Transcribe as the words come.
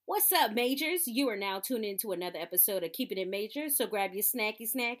What's up, Majors? You are now tuned into another episode of Keeping It Major, so grab your snacky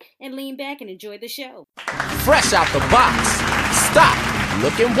snack and lean back and enjoy the show. Fresh out the box. Stop,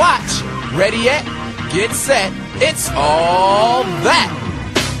 look and watch. Ready yet? Get set. It's all that.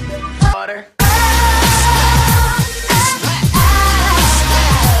 Water.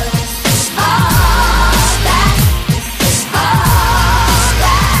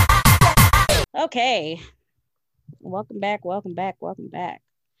 Okay. Welcome back.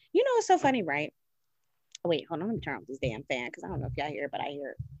 You know what's so funny, right? Wait, hold on. Let me turn off this damn fan because I don't know if y'all hear it, but I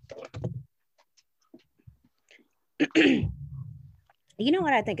hear it. You know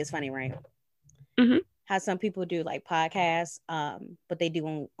what I think is funny, right? Mm-hmm. How some people do like podcasts, but they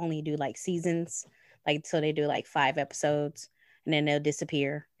only do like seasons. Like, so they do like 5 episodes and then they'll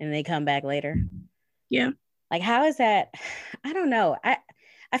disappear and they come back later. Yeah. Like, how is that? I don't know.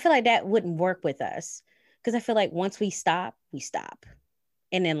 I feel like that wouldn't work with us because I feel like once we stop.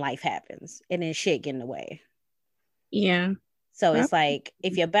 And then life happens and then shit get in the way. Yeah. So it's like,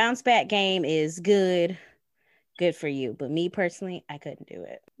 if your bounce back game is good for you. But me personally, I couldn't do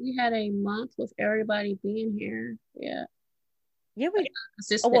it. We had a month with everybody being here. Yeah. Yeah, I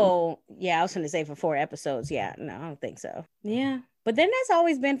was going to say for 4 episodes. Yeah, no, I don't think so. Yeah. But then that's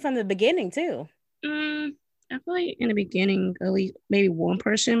always been from the beginning too. I feel like in the beginning, at least maybe one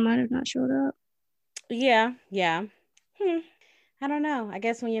person might have not showed up. Yeah. I don't know. I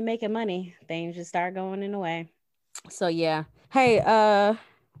guess when you're making money, things just start going in the way. So yeah. Hey,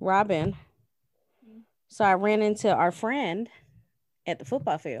 Robin. So I ran into our friend at the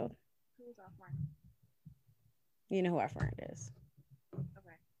football field. Who's our friend? You know who our friend is.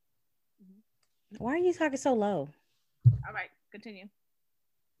 Okay. Mm-hmm. Why are you talking so low? All right, continue.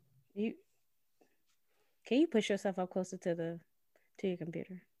 Can you push yourself up closer to your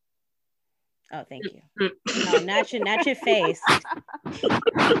computer? Oh, thank you. No, not your face. I said,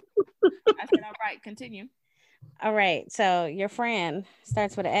 all right, continue. All right. So your friend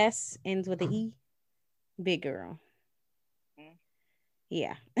starts with an S, ends with an E. Big girl.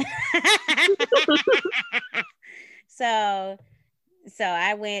 Yeah. So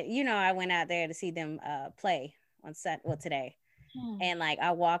I went out there to see them play on today. And like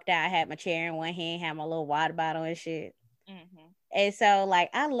I walked out, I had my chair in one hand, had my little water bottle and shit. Mm-hmm. And so like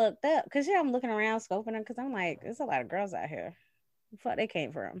I looked up because I'm looking around scoping them because I'm like, there's a lot of girls out here. Where the fuck they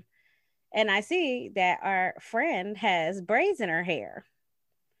came from? And I see that our friend has braids in her hair.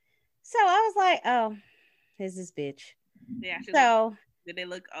 So I was like, oh, is this bitch? Yeah. So did they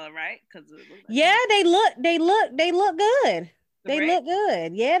look all right? Yeah, they look good. Look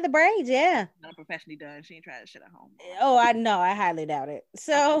good. Yeah, the braids, yeah. Not professionally done. She ain't tried that shit at home. Oh, I know. I highly doubt it.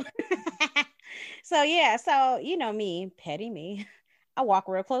 So, so yeah. So, you know me, petty me. I walk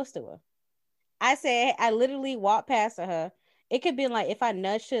real close to her. I literally walked past her. It could be like, if I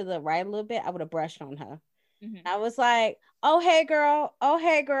nudged to the right a little bit, I would have brushed on her. Mm-hmm. I was like, oh, hey, girl. Oh,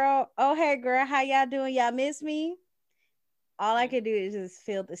 hey, girl. Oh, hey, girl. How y'all doing? Y'all miss me? All I could do is just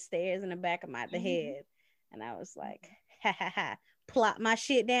feel the stares in the back of the head. And I was like, ha, ha, ha. Plop my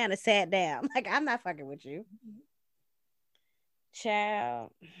shit down and sat down. Like, I'm not fucking with you.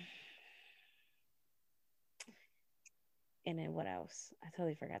 Child. And then what else? I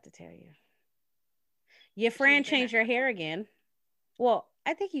totally forgot to tell you. Your friend changed her hair again. Well,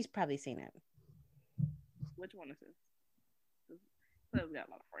 I think he's probably seen it. Which one is this? We got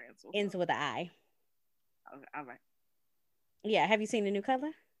a lot of friends. Ends with an I. Okay, all right. Yeah, have you seen the new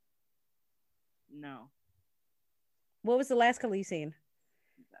color? No. What was the last color you seen?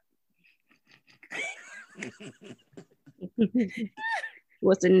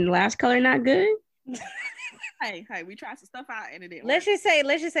 Was the last color not good? Hey, we tried some stuff out and it didn't let's just say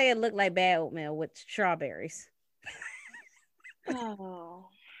it looked like bad oatmeal with strawberries. Oh.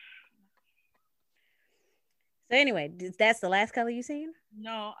 So anyway, that's the last color you seen?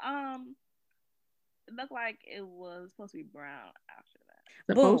 No, it looked like it was supposed to be brown after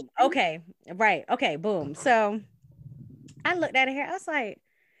that. Boom. Okay. Right. Okay. Boom. So I looked at her. I was like,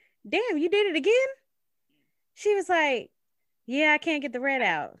 damn, you did it again? She was like, yeah, I can't get the red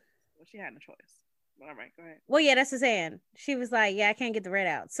out. Well, she had no choice. All right, go ahead. Well, yeah, that's the saying. She was like, yeah, I can't get the red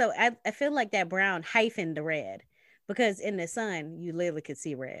out. So I feel like that brown hyphened the red because in the sun, you literally could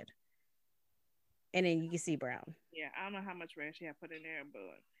see red. And then you can see brown. Yeah, I don't know how much red she had put in there,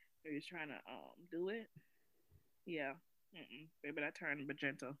 but he was trying to do it. Yeah. Maybe that turned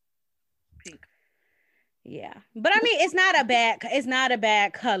magenta pink. Yeah. But I mean, it's not a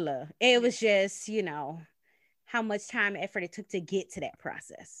bad color. It was just, how much time and effort it took to get to that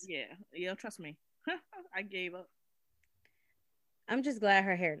process. Yeah, trust me. I gave up. I'm just glad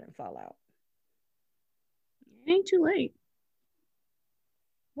her hair didn't fall out. It ain't too late.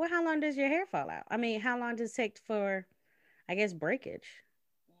 Well, how long does your hair fall out? I mean, how long does it take for, I guess, breakage?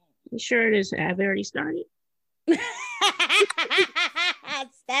 You sure this have already started?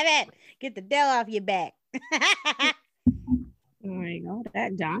 Stop it. Get the Dell off your back. Like all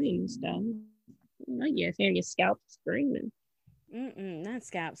that dying stuff. Yes, hear your scalp screaming. Not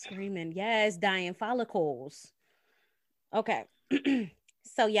scalp screaming. Yes, dying follicles. Okay.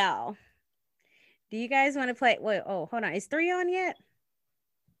 So y'all, do you guys want to play? Wait, oh, hold on. Is 3 on yet?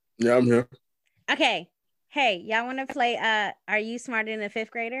 Yeah, I'm here. Okay. Hey, y'all want to play Are You Smarter Than a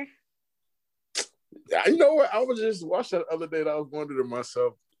Fifth Grader? Yeah, you know what? I was just watching that other day that I was wondering to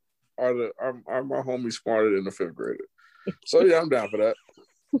myself, are my homies smarter than the fifth grader? So yeah, I'm down for that.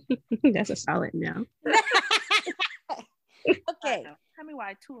 That's a solid no. Okay. Tell me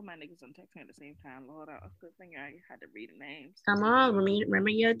why 2 of my niggas don't text me at the same time. Lord, good thing I had to read the names. Come on, remember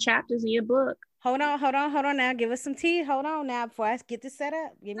your chapters in your book. Hold on now. Give us some tea. Hold on now before I get this set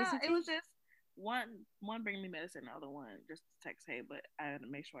up. Give me some tea. It was just one bringing me medicine, the other one just text hey, but I had to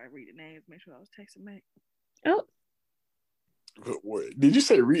make sure I read the names, make sure I was texting back. Oh. Wait, did you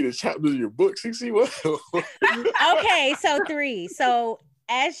say read a chapter of your book, CC? What? Okay, so 3. So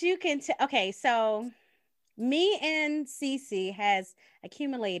as you can tell, okay, so me and CC has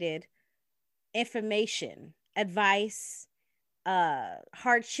accumulated information, advice,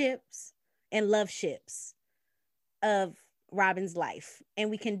 hardships, and love ships of Robin's life, and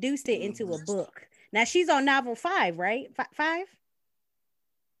we conduced it into a book. Now she's on novel 5, right? 5?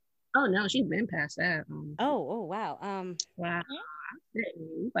 Oh no, she's been past that. Oh wow. Wow.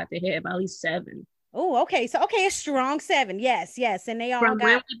 We about to hit about at least 7. Oh, okay. So a strong 7. Yes. And they all from got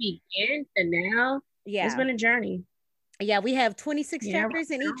when we began to now. Yeah, it's been a journey. Yeah, we have 26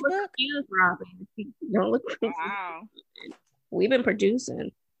 chapters in each book. Confused, Robin. Don't look confused. Wow. We've been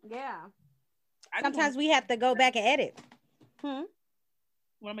producing. Yeah. Sometimes we have to go back and edit. When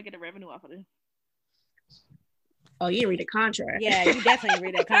am I get the revenue off of it? Oh, you read the contract. Yeah, you definitely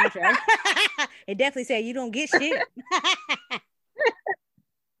read that contract. It definitely said you don't get shit.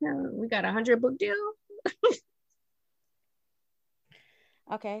 We got 100 book deal.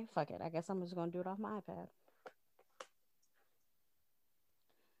 Okay, fuck it. I guess I'm just gonna do it off my iPad.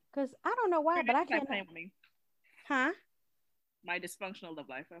 Cause I don't know why, but I can't. Playing with me. Huh? My dysfunctional love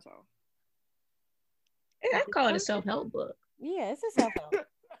life. That's all. I call it a self-help book. Yeah, it's a self-help.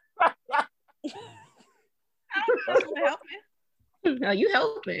 No, you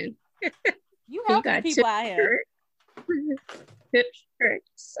helping. You helping people out here. Tips,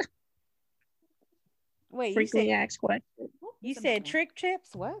 tricks. Wait, frequently asked questions. You said trick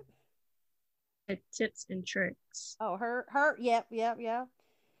tips? What? Tips and tricks. Oh, her. Yep.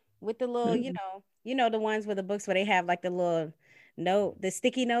 With the little, you know, the ones with the books where they have like the little note, the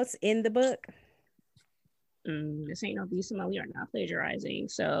sticky notes in the book. This ain't no decent. We are not plagiarizing.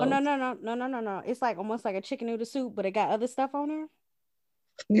 So. Oh, no. It's like almost like a chicken noodle soup, but it got other stuff on there.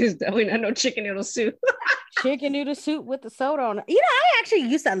 There's definitely not no chicken noodle soup. Chicken noodle soup with the soda on it. You know, I actually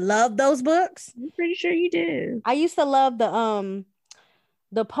used to love those books. I'm pretty sure you did. I used to love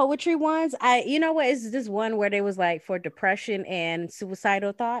the poetry ones. You know what? It's this one where they was like for depression and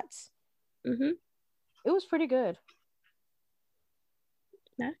suicidal thoughts. Mm-hmm. It was pretty good.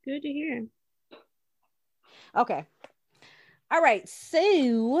 That's good to hear. Okay. All right.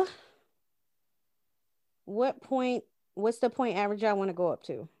 So what's the point average I want to go up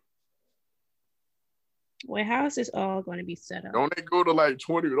to? Well, how is this all going to be set up? Don't they go to like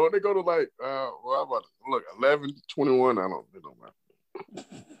 20? Don't they go to like, well, about look, 11, 21? It don't matter.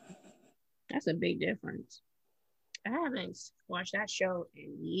 That's a big difference. I haven't watched that show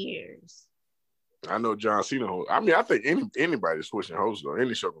in years. I know John Cena hosts. I mean, I think anybody switching hosts though.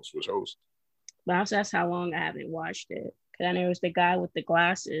 Any show can switch hosts. But also, that's how long I haven't watched it. Because I know it was the guy with the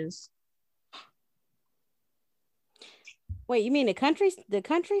glasses. Wait, you mean the country singer?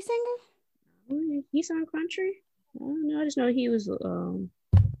 He's on country? I don't know. I just know he was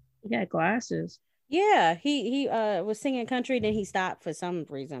he had glasses. Yeah, he was singing country, then he stopped for some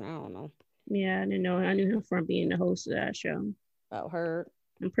reason. I don't know. Yeah, I didn't know. I knew him from being the host of that show. Oh, her.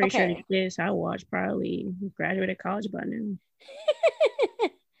 I'm pretty sure this I watched probably graduated college by now.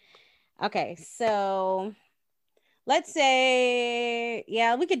 Okay, so let's say,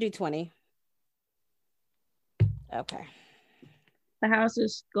 yeah, we could do 20. Okay. The house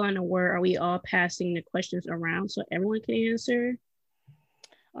is going to work. Are we all passing the questions around so everyone can answer?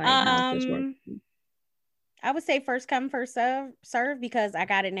 Like, how's this working? I would say first come, first serve because I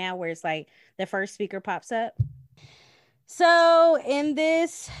got it now where it's like the first speaker pops up. So in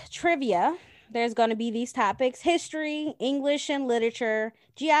this trivia, there's going to be these topics: history, English and literature,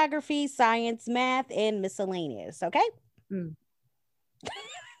 geography, science, math, and miscellaneous. Okay.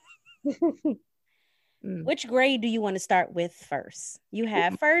 Which grade do you want to start with first? You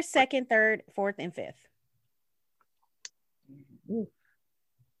have first, second, third, fourth, and fifth.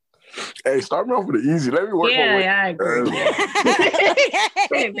 Hey, start me off with the easy. Let me work my way. Yeah, I agree.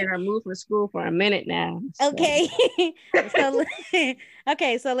 I've been removed from school for a minute now. So. Okay.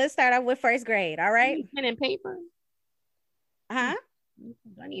 So let's start off with first grade. All right. Pen and paper. Huh? Do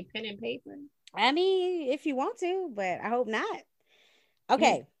I need pen and paper? I mean, if you want to, but I hope not.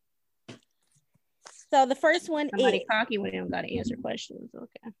 Okay. So the first one Somebody is cocky when they don't got to answer questions.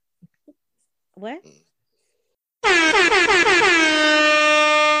 Okay. what?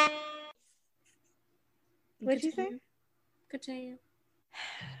 What'd you say? Continue.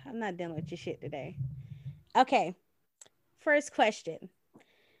 I'm not dealing with your shit today. Okay. First question.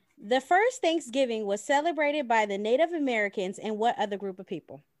 The first Thanksgiving was celebrated by the Native Americans and what other group of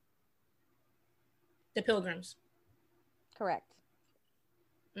people? The Pilgrims. Correct.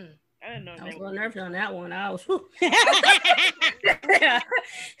 I didn't know. I was a little nervous on that one. I was. I'm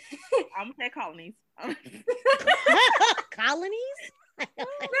gonna say colonies. Colonies? Not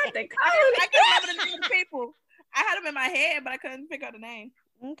the I couldn't remember the name of the people. I had them in my head, but I couldn't figure out the name.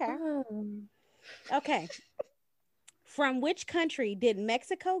 Okay. Okay. From which country did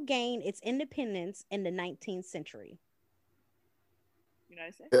Mexico gain its independence in the 19th century?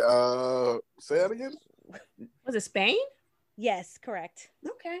 United States. Say that again. Was it Spain? Yes, correct.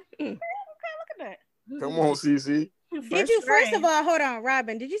 Okay. Okay, look at that. Come on, CC. Did you first of all, hold on,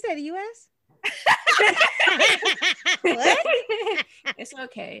 Robin, did you say the US? What? It's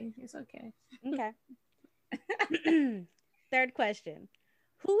okay. It's okay. Okay. Third question.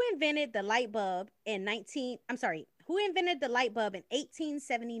 Who invented the light bulb in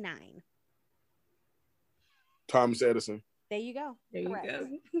 1879? Thomas Edison. There you go. There you Correct. go.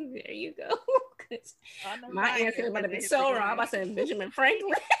 There you go. Oh, My answer is about to be so wrong. I said Benjamin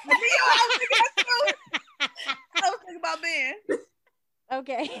Franklin. I was thinking about Ben.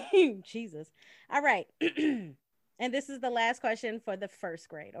 Okay. Jesus. All right. And this is the last question for the first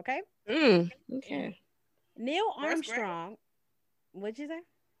grade, okay? Okay. Neil First grade? Armstrong. What'd you say?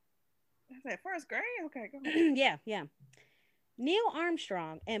 I said first grade. Okay, go ahead. Yeah. Neil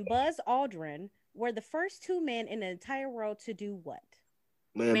Armstrong and Buzz Aldrin were the first two men in the entire world to do what?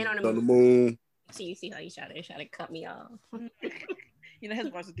 Man on the moon. You see how you try to cut me off. You know his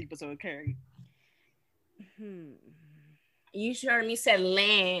voice is deeper, so it carried. You heard me said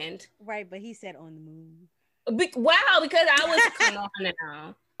land. Right, but he said on the moon. Wow, because I was come on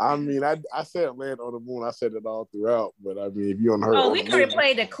now. I mean, I said land on the moon. I said it all throughout, but I mean, if you don't heard, Oh, we could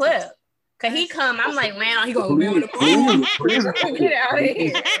replay the clip. Cause he come, I'm like land on. He go land on the moon. Get out of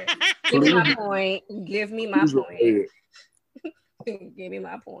here. Give me my point. Give me my point. Give me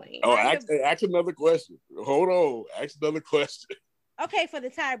my point. Oh, ask another question. Hold on. Ask another question. Okay, for the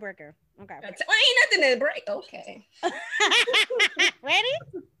tiebreaker. Okay. Ain't nothing to break. Okay. Ready?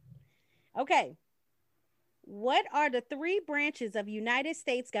 Okay. What are the three branches of United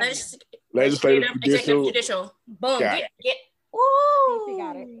States government? Legislative, judicial. Boom. Get. Ooh. He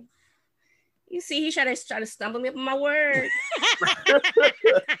got it. You see, he try to stumble me up on my words.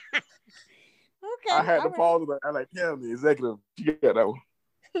 Okay. I had to pause. I like, yeah, the executive. You got that one.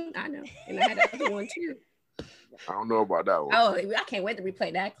 I know, and I had that other one too. I don't know about that one. Oh, I can't wait to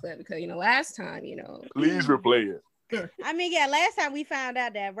replay that clip because last time, Please replay it. I mean, yeah, last time we found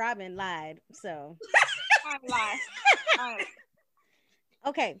out that Robin lied, so. I lied.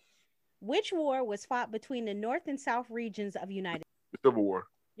 Okay. Which war was fought between the North and South regions of United States? Civil War.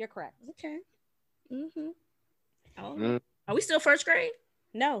 You're correct. Okay. Oh, Are we still first grade?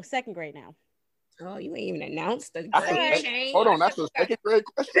 No, second grade now. Oh, you ain't even announced the grade change. Hold on, that's a second grade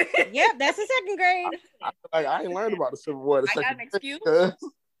question. Yep, that's the second grade. I ain't learned about the Civil War. I got an excuse. I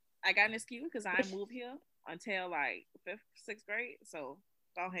got an excuse because I moved here until like 5th, 6th grade. So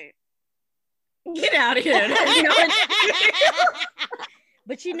go ahead. Get out of here.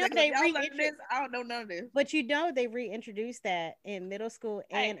 But they reintroduced. I don't know none of this. But they reintroduced that in middle school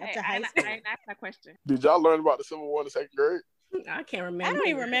and up to high school. I ain't asked that question. Did y'all learn about the Civil War in the second grade? I can't remember. I don't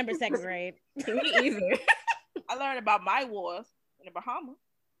even remember second grade. Me either. I learned about my wars in the Bahamas.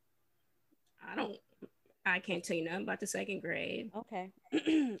 I can't tell you nothing about the second grade. Okay.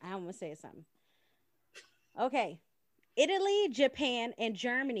 I almost said something. Okay. Italy, Japan, and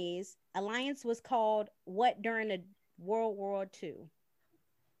Germany's alliance was called what during the World War II?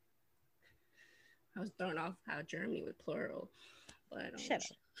 I was thrown off how Germany was plural. But shut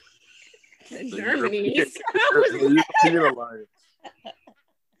up. Germany's. European alliance.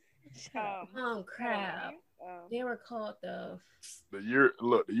 Oh crap! They were called the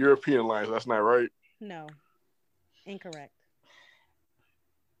European alliance. That's not right. No, incorrect.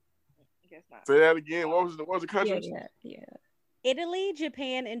 Guess not. Say that again. What was the country? Yeah. Italy,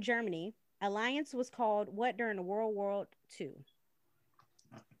 Japan, and Germany. Alliance was called what during World War II?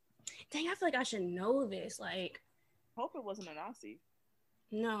 Dang, I feel like I should know this. Like, Hope it wasn't a Nazi.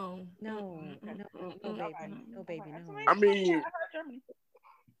 no. No, baby, no. I mean, I heard Germany.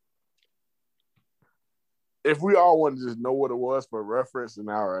 if we all want to just know what it was for reference, then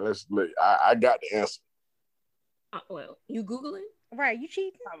all right, I got the answer. Well, you Googling? Right, you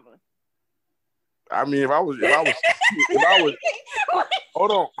cheating? Probably. I mean, if I was,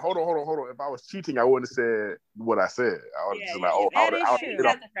 hold on. If I was cheating, I wouldn't have said what I said. I would just like, that is true.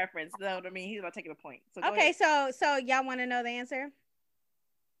 That's a reference, though. I mean, he's about taking a point. So okay, so y'all want to know the answer?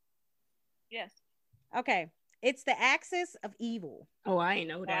 Yes. Okay, it's the axis of evil. Oh, I ain't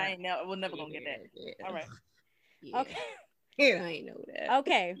know that. We're never gonna get that. Yeah. All right. Yeah. Okay. Yeah, I ain't know that.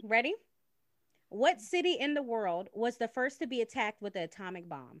 Okay, ready? What city in the world was the first to be attacked with an atomic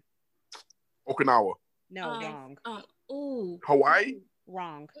bomb? Okinawa. No, wrong. Ooh. Hawaii?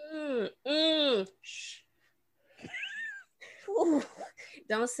 Wrong. Shh. Ooh.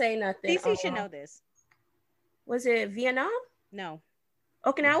 Don't say nothing. DC should know this. Was it Vietnam? No.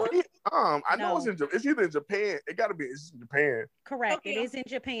 Okinawa? I know it's either in Japan. It's in Japan. Correct. Tokyo. It is in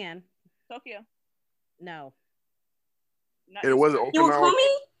Japan. Tokyo. No. Not And it wasn't Okinawa.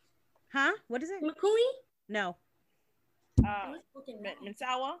 Iwakuni? Huh? What is it? Iwakuni? No.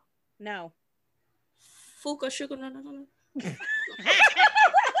 Minsawa. No. Fukushima?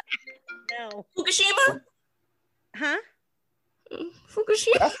 No. Fukushima? Huh?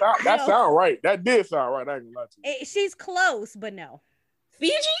 Fukushima? That sound right. That did sound right. I ain't gonna lie to you. She's close, but no.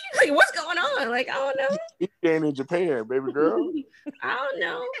 Fiji? Like, what's going on? Like, I don't know. He ain't in Japan, baby girl. I don't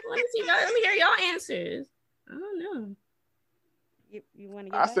know. Let me hear y'all answers. I don't know. You want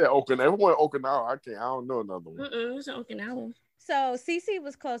to get I back? said Okinawa. If it wasn't Okinawa, I don't know another one. It's Okinawa. So CC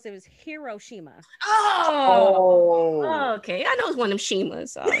was close. It was Hiroshima. Oh, okay. I know it's one of them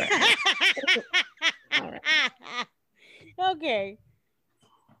Shimas. All right. All right. Okay.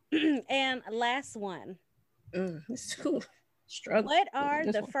 And last one. It's too struggle. What are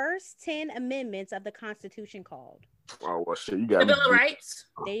the first 10 amendments of the Constitution called? Oh well, shit, you got The Bill of Rights.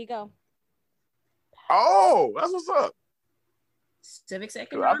 There you go. Oh, that's what's up. Civic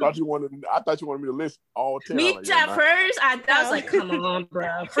second. I thought you wanted me to list all 10. Me like, at first, I was like, "Come on,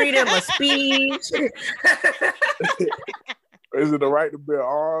 bro, freedom of speech." Is it the right to bear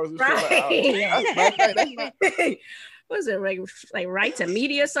arms? Right. Was it like right to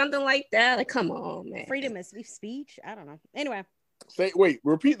media, something like that? Like, come on, man. Freedom of speech? I don't know. Anyway.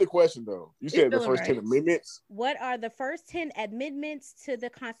 Repeat the question though. You said the first 10 amendments. What are the first 10 amendments to the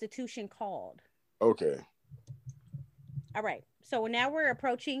Constitution called? Okay. All right. So now we're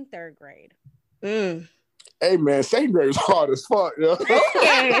approaching third grade. Hey man, second grade was hard as fuck. Yo.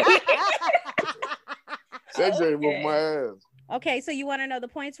 Okay. Second grade whooped my ass. Okay, so you want to know the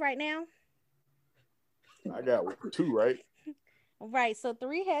points right now? I got 2, right? All right, so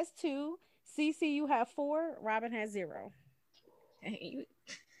 3 has 2. CC, you have 4. Robin has 0. Hey,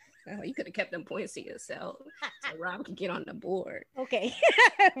 you could have kept them points to yourself so Rob can get on the board. Okay,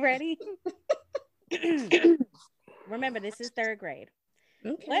 ready? Remember, this is third grade.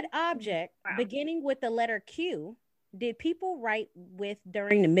 Okay. What object beginning with the letter Q did people write with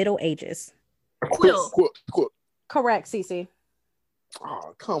during the Middle Ages? Quill. Correct, CC.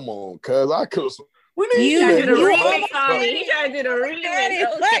 Oh, come on, cuz I could. We need to do the remix, Tommy. You gotta do the remix.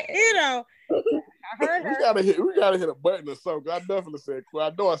 Okay. You know, I heard her. We gotta hit a button or something. I definitely said Quill.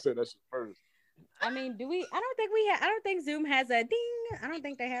 I know I said that shit first. I mean, do we? I don't think Zoom has a ding. I don't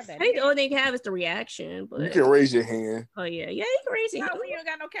think they have that. I think the only thing they have is the reaction. But you can raise your hand. Oh yeah, you can raise your hand. We don't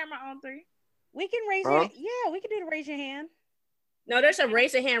got no camera on 3. We can raise it. Yeah, we can do the raise your hand. No, there's a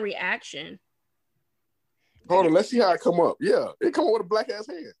raise your hand reaction. Hold on, let's see how it come up. Yeah, it come up with a black ass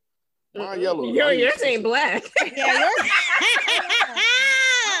hand. Mine yellow. Yours ain't black. Yeah, yours.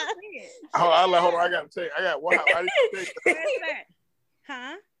 Hold on, I gotta take. I got one.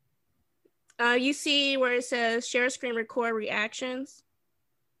 Huh? You see where it says share screen record reactions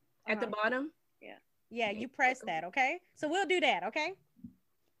at the bottom? Yeah, you press that, okay? So we'll do that, okay?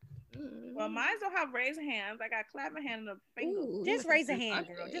 Well, mine don't have raised hands. I got clap my hand in the finger. Just raise a hand,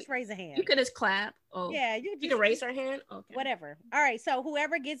 girl. Just raise a hand. You could just clap. Oh, yeah, you can raise her hand. Okay, whatever. All right, so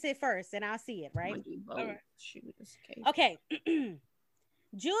whoever gets it first, and I'll see it, right? All right. Okay.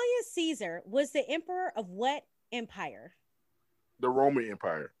 Julius Caesar was the emperor of what empire? The Roman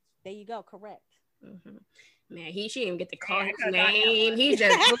Empire. There you go. Correct. Mm-hmm. Man, she didn't even get to call his name. He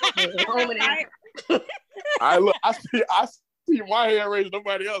just Roman Empire. I see my hair raised,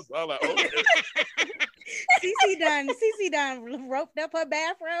 nobody else. I was like, okay. Cece done roped up her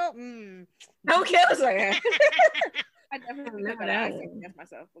bathrobe. Okay, I was like, I definitely Remember never that that one. against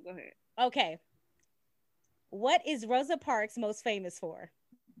myself, but go ahead. Okay. What is Rosa Parks most famous for?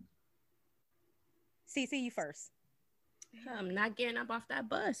 Cece, you first. I'm not getting up off that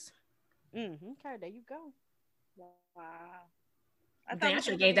bus. Okay, there you go. Wow. I think I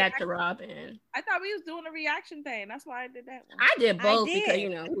should have gave that to Robin. I thought we was doing a reaction thing. That's why I did that one. I did both I because, did. you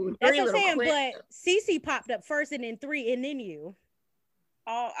know, That's three what I'm little saying, quick. but Cece popped up first and then 3 and then you.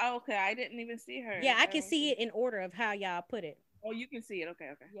 Oh, okay. I didn't even see her. Yeah, I can see it in order of how y'all put it. Oh, you can see it.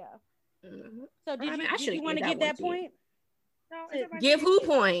 Okay. Yeah. Mhm. So did Robin, I you should've want to gave give that that one to you. point? No, it's okay. Give who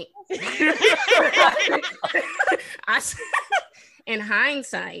point? In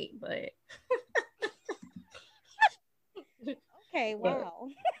hindsight, but Okay, wow.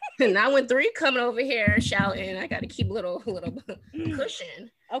 now when 3 coming over here shouting, I got to keep little cushion.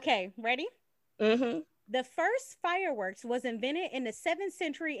 Okay, ready? Mm-hmm. The first fireworks was invented in the 7th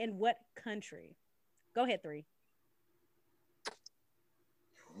century in what country? Go ahead, 3.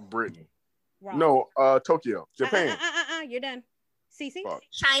 Britain. Wrong. No, Tokyo, Japan. You're done. Cece? Fuck.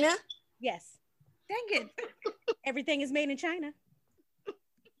 China. Yes. Dang it. Everything is made in China.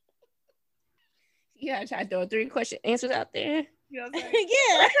 Yeah, I tried to throw 3 question answers out there. You know what I'm saying?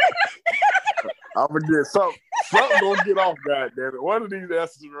 Yeah. I'm gonna get something gonna get off, goddammit. One of these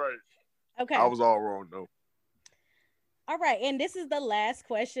answers is right. Okay. I was all wrong though. All right, and this is the last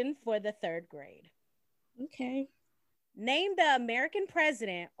question for the 3rd grade. Okay. Name the American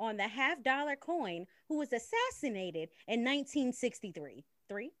president on the $50 coin who was assassinated in 1963.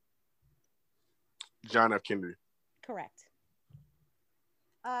 3? John F. Kennedy. Correct.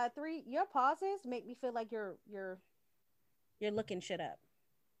 3, your pauses make me feel like you're looking shit up.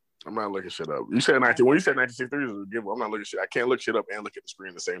 I'm not looking shit up. You said 19. When you said 1963 is a give. I'm not looking shit. I can't look shit up and look at the screen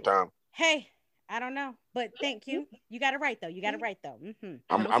at the same time. Hey, I don't know, but thank you. You got it right though. Mm-hmm.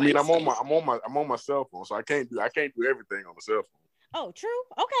 I'm on my cell phone, so I can't do everything on the cell phone. Oh, true.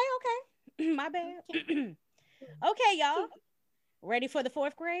 Okay. My bad. Okay, y'all. Ready for the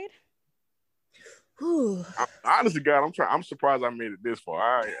 4th grade? Honestly, God, I'm surprised I made it this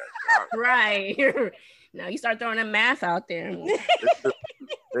far. Right. Now you start throwing the math out there.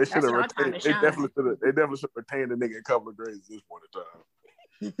 They should have your time to They shine. definitely should have retained the nigga a couple of grades at this point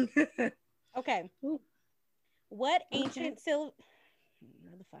in time. Okay. What ancient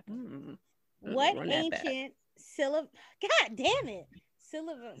Mm. What Run that back. ancient God damn it.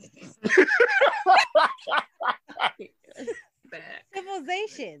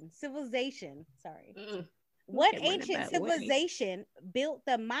 Civilization. Sorry. What can't run it ancient back. civilization built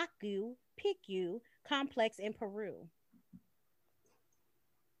the Machu Picchu complex in Peru?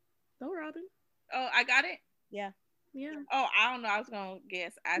 Go, Robin. Oh, I got it. Yeah. Yeah. Oh, I don't know. I was gonna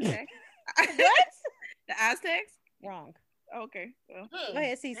guess Aztec. What? The Aztecs? Wrong. Okay. Well, Go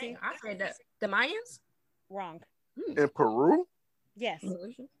ahead, Cece. I said that. The Mayans? Wrong. In Peru? Yes.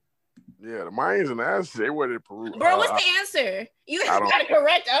 Yeah, the Mayans and the Aztecs, they were in Peru. Bro, what's the answer? You I don't- gotta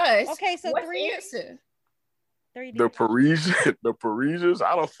correct us. Okay, so what's 3. the answer? 3. The Parisians?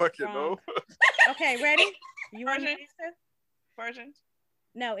 I don't fucking Wrong. know. Okay, ready? You want to Persian? answer? Persians?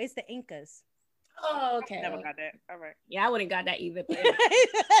 No, it's the Incas. Oh, okay. Never got that. All right. Yeah, I wouldn't got that either. But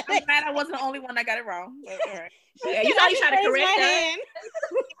I'm glad I wasn't the only one that got it wrong. But all right. yeah, you always try to Raise correct my us. hand.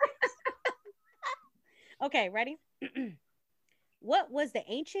 Okay, ready? What was the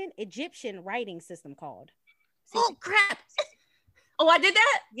ancient Egyptian writing system called? Oh crap! Oh, I did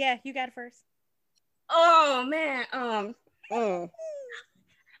that. Yeah, you got it first. Oh man.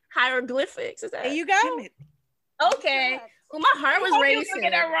 Hieroglyphics. Is that? There you go. Damn it. Okay. Well, my heart was Hope you racing.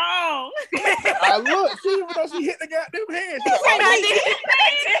 get it wrong. I look, she even though she hit the goddamn hand.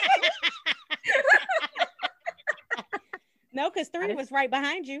 No, because 3 was right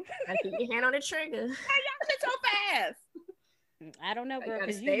behind you. I keep your hand on the trigger. Y'all shit so fast. I don't know, girl. gotta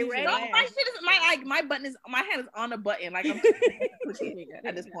Because you stay usually ready. No, fast. my shit is my button is my hand is on the button. Like I'm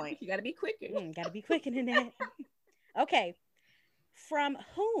at this point. You gotta be quicker. Gotta be quicker than that. Okay. From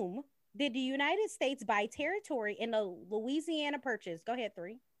whom did the United States buy territory in the Louisiana Purchase? Go ahead,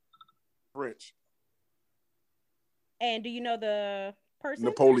 3. French. And do you know the person?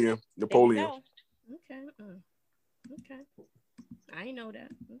 Napoleon. There you go. Okay. Okay. I didn't know that.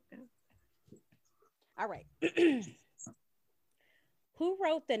 Okay. All right. Who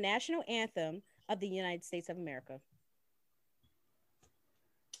wrote the national anthem of the United States of America?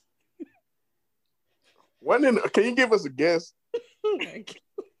 Can you give us a guess?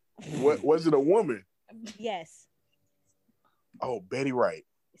 What was it? A woman? Yes. Oh, Betty Wright.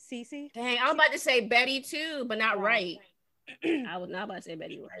 Cece? Dang, I was about to say Betty too, but not Wrong. right. I was not about to say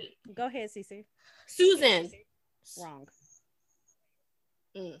Betty White. Go ahead, Cece. Susan. Wrong.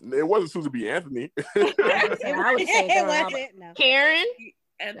 It wasn't Susan B. Anthony. I would say It wasn't. No. Karen.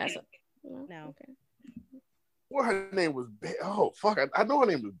 That's No. Okay. What her name was? Oh fuck! I know her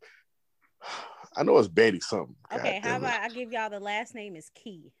name was. I know it's Betty something. Okay, God how damn it. about I give y'all the last name is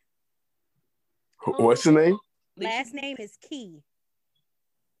Key. What's your name? Last name is Key.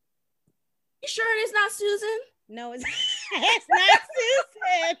 You sure it's not Susan? No, it's, it's not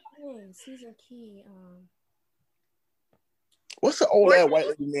Susan. Susan Key. What's the old ass white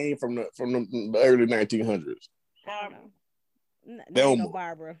lady name from the early 1900s? I don't know. There ain't Thelma. no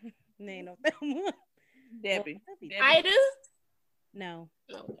Barbara. There ain't no Thelma. Debbie. Ida? No.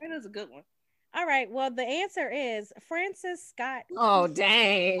 That is a good one. All right. Well, the answer is Francis Scott. Oh,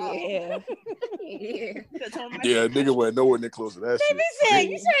 dang. Yeah. Yeah. Yeah, nigga wasn't nowhere near close to that shit. Baby said,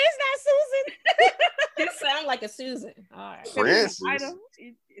 you sure it's not Susan? It sounds like a Susan. All right. Francis.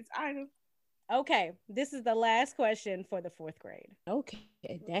 It's Ida. Okay. This is the last question for the 4th grade. Okay.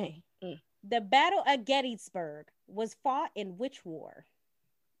 Dang. The Battle of Gettysburg was fought in which war?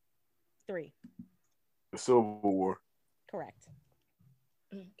 3. The Civil War. Correct.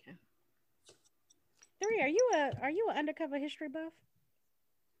 Okay. 3. Are you an undercover history buff?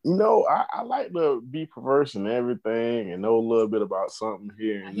 You know, I like to be perverse and everything and know a little bit about something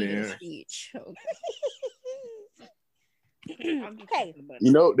here and there. Speech. Okay.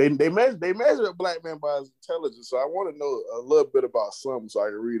 You know, they measure a black man by his intelligence, so I want to know a little bit about something so I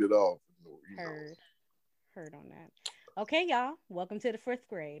can read it off. You know. Heard on that. Okay, y'all. Welcome to the 4th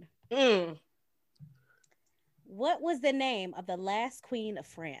grade. What was the name of the last queen of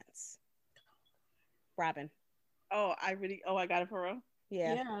France? Robin. I got it for real.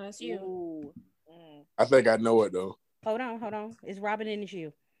 Yeah. Yeah, that's you. Ooh. I think I know it though. Hold on. It's Robin and it's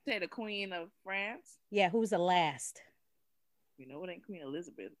you. Say the Queen of France. Yeah, who's the last? You know it ain't Queen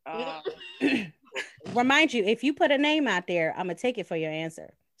Elizabeth. Remind you, if you put a name out there, I'm gonna take it for your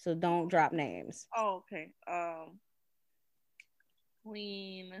answer. So don't drop names. Oh, okay.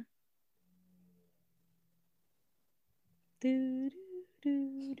 Queen. Do,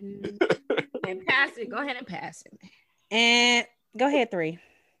 do, do, do. And pass it. Go ahead and pass it. And go ahead, 3.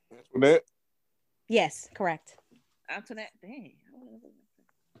 That? Yes, correct. Antoinette. Dang.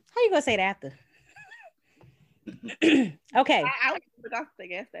 How you gonna say it after? Okay. I forgot to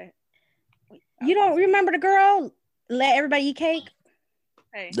guess that. You don't remember the girl? Let everybody eat cake?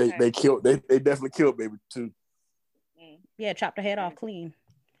 Hey, They killed. They definitely killed baby too. Yeah, chopped her head off clean.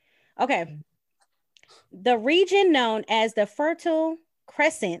 Okay. The region known as the Fertile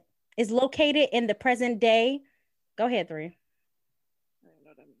Crescent is located in the present day. Go ahead, 3.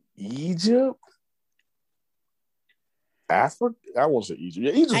 Egypt, Africa. I won't say Egypt.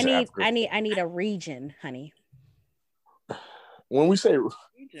 Yeah, Egypt's Africa. I need a region, honey. When we say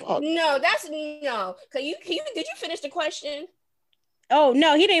No, that's no. Did you finish the question? Oh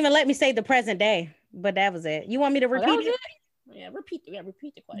no, he didn't even let me say the present day. But that was it. You want me to repeat it? Yeah, repeat the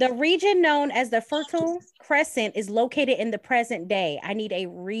question. The region known as the Fertile Crescent is located in the present day. I need a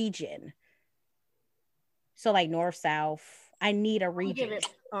region. So like north, south. I need a region.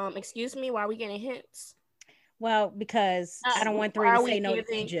 Excuse me, why are we getting hints? Well, because I don't want 3 to say no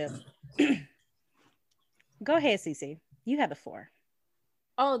to Egypt. Go ahead, Cece. You have the 4.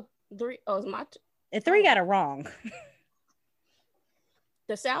 Oh, 3. Oh, it's my. And 3 got it wrong.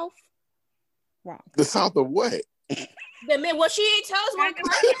 The South. Wrong. the South of what? Well, she ain't tell us what.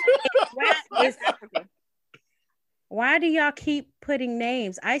 West Africa. Why do y'all keep putting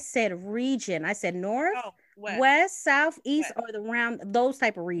names? I said region. I said north, Oh, west, south, east, West. or the round those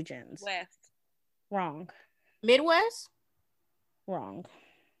type of regions. West. Wrong. Midwest. Wrong.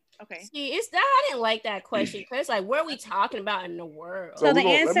 Okay. See, it's that I didn't like that question because like, what are we talking about in the world? So the let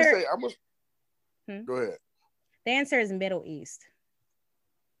me answer- say, Go ahead. The answer is Middle East.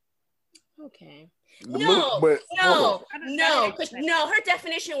 Okay. No. No. Her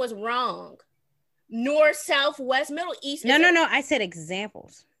definition was wrong. North, south, west, Middle East. No. I said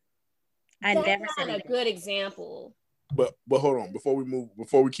examples. I That's never not said a anything. good example. But hold on, before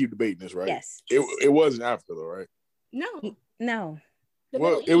we keep debating this, right? Yes. It was in Africa though, right? No. No. The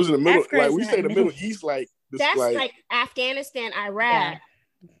Well, Middle it was in the middle. Africa Like is we not say, the Middle Middle East, like this, That's like Afghanistan, Iraq.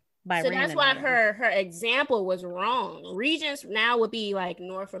 By So random that's why number. her example was wrong. Regions now would be like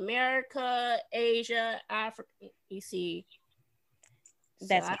North America, Asia, Africa. You see,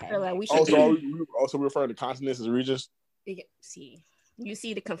 That's I okay. feel like we should Also, we also refer to continents as regions. see. You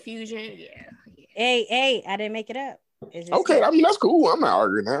see the confusion. Yeah. Hey, I didn't make it up. It's just- Okay, I mean that's cool. I'm not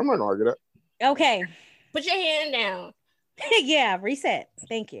arguing that. I'm not gonna argue that. Okay. Put your hand down. Yeah, reset.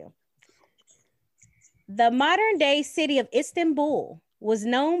 Thank you. The modern day city of Istanbul was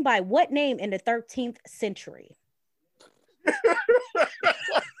known by what name in the 13th century?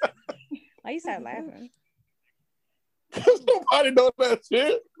 Why you start laughing? Nobody knows that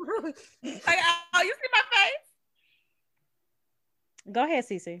shit. Like, oh, you see my face? Go ahead,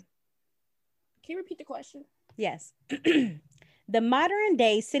 Cece. Can you repeat the question? Yes. The modern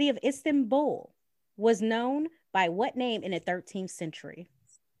day city of Istanbul was known by what name in the 13th century?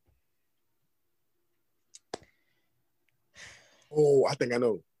 Oh, I think I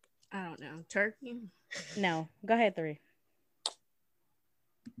know. I don't know. Turkey? No. Go ahead, 3.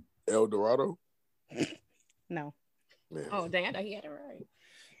 El Dorado. No. Man. Oh, dang, I thought he had it right.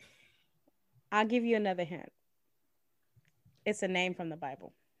 I'll give you another hint. It's a name from the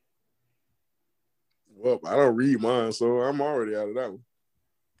Bible. Well, I don't read mine, so I'm already out of that one.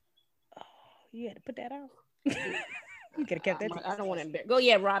 Oh, you had to put that out. You could have kept that. I don't want to embarrass. Go,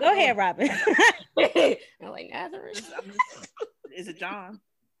 yeah, Robin. Go ahead, Robin. I'm like, Nazareth. Is it John?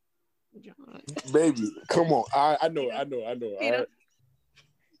 John. Baby, come on. I know.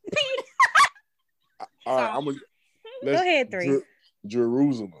 Peter. All right, I'm gonna Go ahead, 3.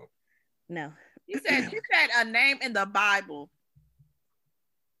 Jerusalem. No. You said a name in the Bible.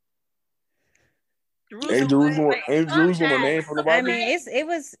 Ain't Jerusalem a name from the Bible? I mean,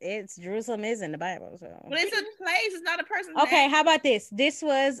 it's Jerusalem is in the Bible, so. But it's a place. It's not a person. Okay, how about this? This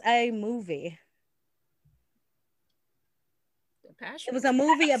was a movie. It was a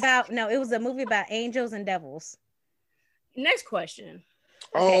movie about angels and devils. Next question.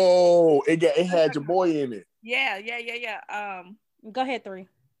 Oh, it had your boy in it. Yeah. Go ahead, 3.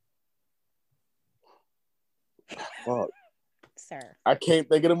 Fuck. Sir. I can't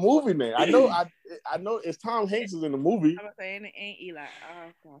think of the movie name. I know it's Tom Hanks is in the movie. I was saying it ain't Eli.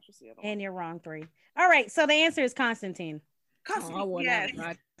 Oh gosh, what's the other one? And you're wrong, 3. All right, so the answer is Constantine. Constantine, yes.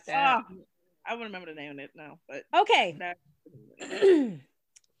 I wouldn't remember the name of it now, but okay.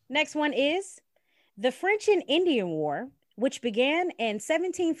 Next one is the French and Indian War, which began in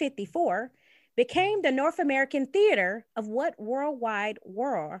 1754, became the North American theater of what worldwide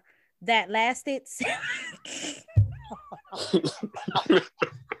war that lasted. While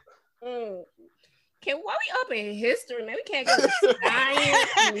we up in history, man, we can't go to science.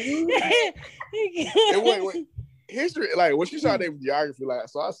 Wait. History, like when she started with geography, like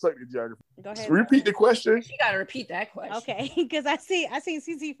so I sucked at geography. Go ahead. Repeat the question. She gotta repeat that question. Okay, because I see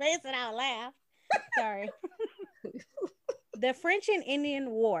CC face and I'll laugh. Sorry. The French and Indian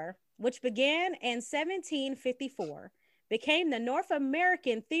War, which began in 1754, became the North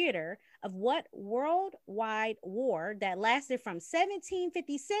American theater of what worldwide war that lasted from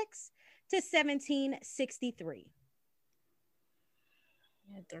 1756 to 1763?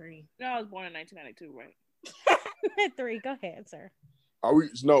 Yeah, 3. No, I was born in 1992, right? 3. Go ahead, sir.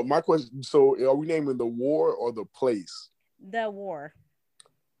 My question. So, are we naming the war or the place? The war.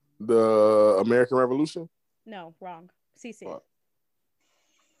 The American Revolution? No, wrong. CC. Oh,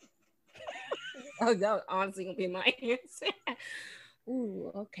 that was honestly gonna be my answer.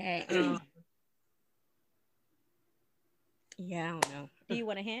 Ooh, okay. Yeah, I don't know. Do you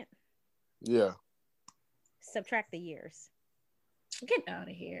want a hint? Yeah. Subtract the years. Get out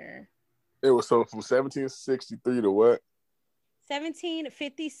of here. It was so from 1763 to what?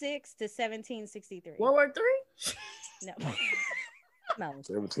 1756 to 1763. World War III? No. No.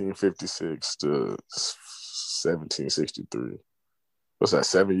 1756 to 1763. What's that?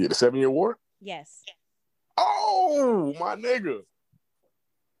 7 year? The 7-year war? Yes. Oh, my nigga.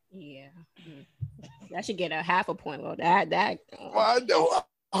 Yeah. That should get a half a point. Well, that. You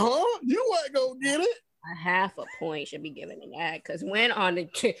ain't gonna get it. A half a point should be given in that because when on the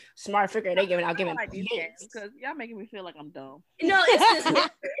smart figure they giving because y'all making me feel like I'm dumb. No, it's just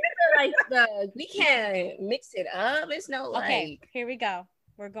like we can't mix it up. It's no okay. Here we go.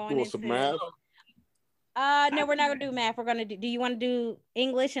 We're going into some math. No, we're not gonna do math. We're gonna do. Do you want to do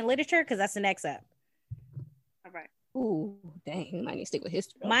English and literature? Because that's the next up. All right. Ooh, dang! We might need to stick with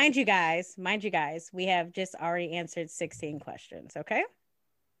history. Mind you guys, we have just already answered 16 questions. Okay.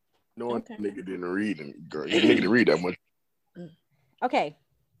 No one nigga didn't read, and girl, you nigga didn't read that much. Okay.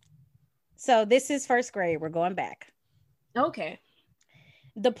 So this is first grade. We're going back. Okay.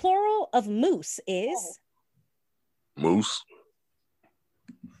 The plural of moose is moose.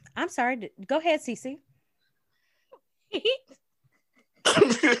 I'm sorry. Go ahead, Cece. Because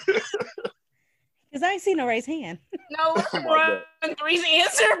I ain't seen no raised hand. No, run 3's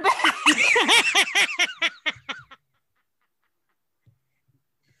answer back.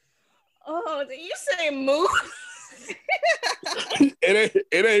 Oh, did you say moose?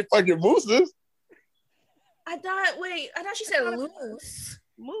 it ain't fucking mooses. I thought she said loose.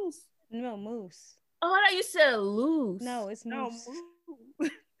 Moose. No, moose. Oh, I thought you said loose. No, it's No,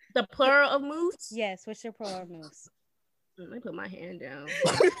 moose. The plural of moose? Yes, what's your plural of moose? Let me put my hand down.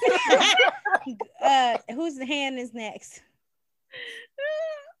 Whose hand is next?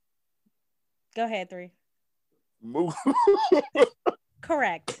 Go ahead, 3. Moose.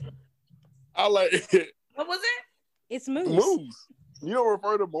 Correct. I like it. What was it? It's moose. Moose. You don't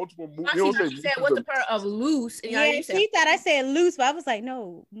refer to multiple moose. You don't say You said what's the plural of loose? And Yeah, you said, she thought I said loose, but I was like,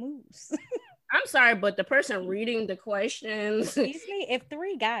 no, moose. I'm sorry, but the person reading the questions. Excuse me, if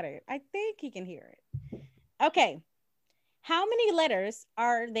 3 got it, I think he can hear it. Okay. How many letters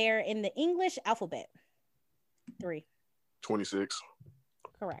are there in the English alphabet? 3. 26.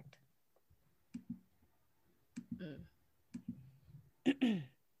 Correct.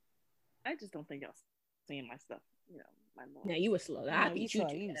 I just don't think y'all seeing my stuff. You know, my mom. Now you were slow. I No, beat you you. slow.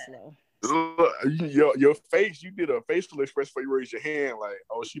 to You that. slow. Your face, you did a facial expression before you raised your hand, like,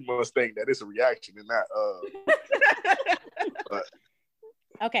 oh, she must think that it's a reaction and not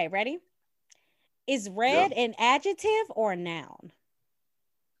Okay, ready? Is red an adjective or a noun?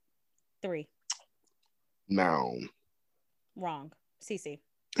 3. noun. Wrong. Cece.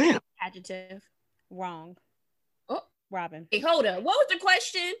 Damn. Adjective. Wrong. Oh. Robin. Hey, hold up. What was the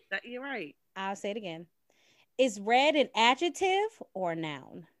question? You're right. I'll say it again. Is red an adjective or a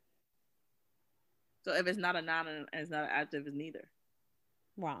noun? So if it's not a noun and it's not an adjective, it's neither.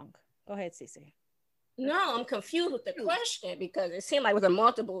 Wrong. Go ahead, Cece. No, I'm confused with the question because it seemed like it was a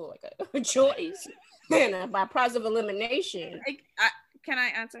multiple a choice and by process of elimination. Can I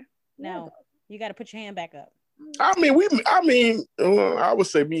answer? No, you got to put your hand back up. I would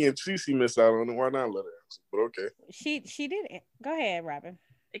say me and Cece missed out on it. Why not let her answer? But okay. She did it. Go ahead, Robin.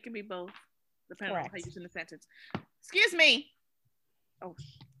 It can be both, depending Correct. on how you use in the sentence. Excuse me. Oh,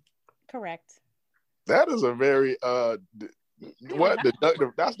 Correct. That is a very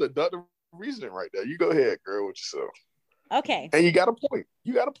deductive. That's deductive reasoning right there. You go ahead, girl, with yourself. Okay. And you got a point.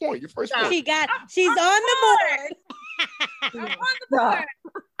 Your first point. She's on the board. I'm on the board.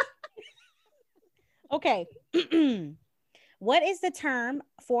 Okay. What is the term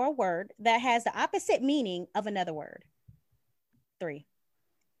for a word that has the opposite meaning of another word? 3.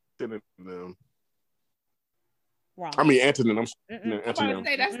 Synonym. Wrong. I mean antonym. I'm about to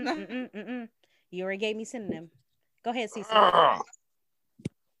say that's not. You already gave me synonym. Go ahead, Cece.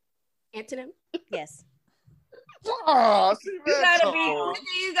 Antonym. Yes. See, You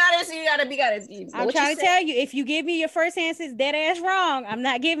gotta be. I'm trying to tell you, if you give me your first answer is dead ass wrong, I'm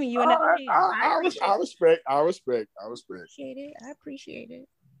not giving you another chance. I respect. Appreciate it. I appreciate it.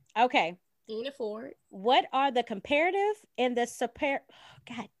 Okay. Can it forward. What are the comparative and the superlative?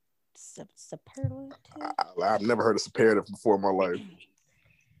 I've never heard of superlative before in my life.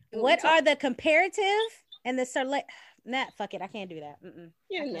 What are the comparative and the fuck it. I can't do that.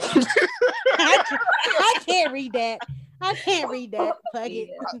 I can't read that. Fuck it.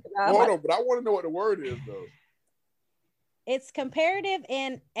 Hold on, but I want to know what the word is though. It's comparative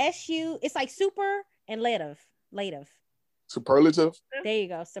and SU. It's like super and lative. Superlative. There you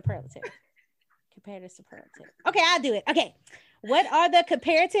go. Superlative. Comparative, superlative. Okay, I'll do it. Okay. What are the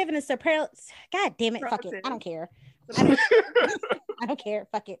comparative and the superlative? God damn it. Fuck it. I don't care. I don't care.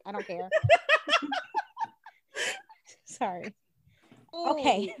 Fuck it. I don't care. Sorry.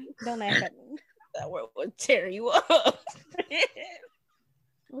 Okay. Don't laugh at me. That word would tear you up.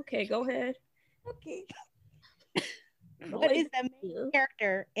 Okay, go ahead. Okay. What is the main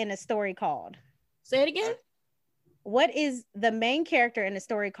character in a story called? Say it again. What is the main character in a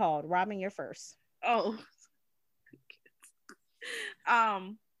story called? Robin, you're first. Oh.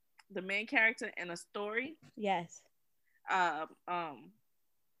 The main character in a story. Yes. The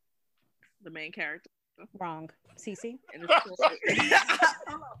main character. Wrong. Cece?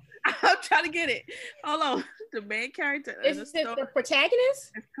 I'm trying to get it. Hold on. The main character in a Is story. it the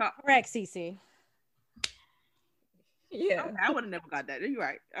protagonist? Correct, Cece. Yeah. Okay, I would have never got that. You're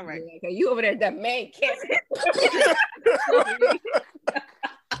right. All right. Yeah, okay, you over there, the main character.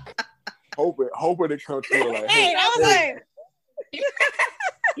 Hoping it comes through like. Hey, I was like.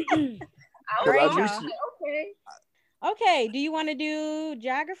 Okay. Okay. Do you want to do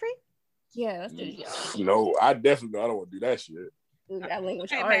geography? Yeah, let's do it. No, I definitely don't want to do that shit. That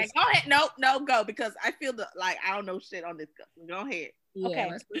language Hey, arts. man, go ahead. No, go because I feel like I don't know shit on this. Go ahead. Yeah, Okay.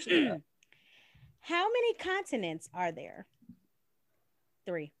 let's push it up. How many continents are there?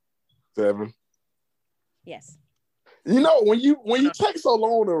 3. 7. Yes. You know, when you take so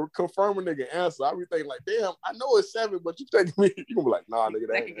long to confirm a nigga answer, I be thinking like, damn, I know it's 7, but you take me, you gonna be like, nah, nigga,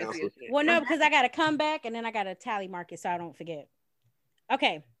 that ain't the answer. Well, no, because I got to come back and then I got to tally mark it so I don't forget.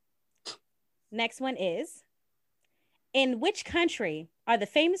 Okay. Next one is, in which country are the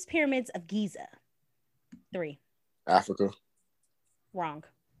famous pyramids of Giza? 3. Africa. Wrong.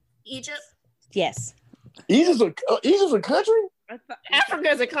 Egypt. Yes. Egypt's a country?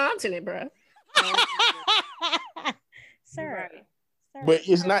 Africa's a continent, bro. Sir. Right. Sir. But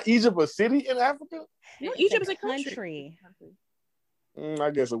is not Egypt a city in Africa? No, It's Egypt is a country. I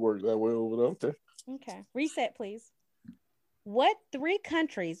guess it works that way over there. Okay. Reset, please. What 3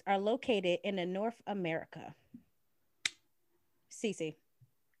 countries are located in the North America? Cece.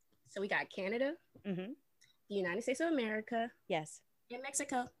 So we got Canada, Mm-hmm. the United States of America, Yes. and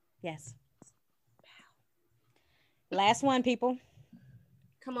Mexico. Yes. Last one, people.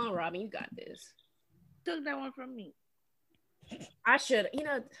 Come on, Robin, you got this. Took that one from me. I should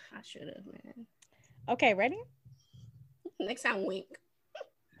have, man. Okay, ready? Next time, wink.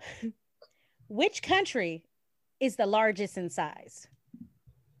 Which country is the largest in size?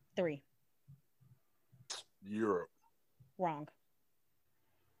 3. Europe. Wrong.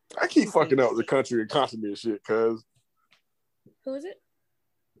 I keep fucking up the country and continent shit, cuz. Who is it?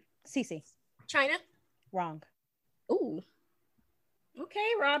 Cece. China. Wrong. Ooh. Okay,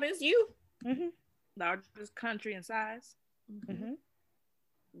 Robin, it's you. Mm-hmm. Largest country in size. Mm-hmm.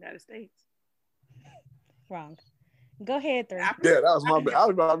 United States. Wrong. Go ahead, 3. Yeah, that was my bad. I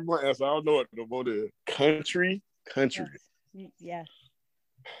was about to answer. I don't know what the vote is. Country. Yeah.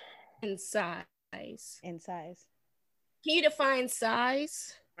 In size. In size. Can you define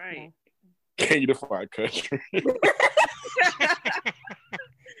size? Right. Can you define country?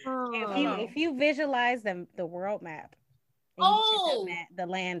 If you visualize the world map, and you get the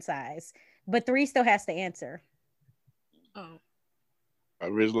land size, but 3 still has to answer. Oh. I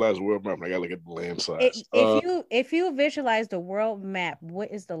visualize the world map and I gotta look at the land size. If you visualize the world map,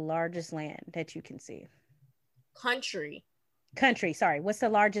 what is the largest land that you can see? Country. Sorry, what's the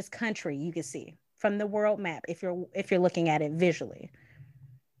largest country you can see from the world map if you're looking at it visually?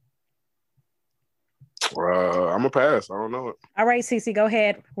 I'm gonna pass. I don't know it. All right, Cece, go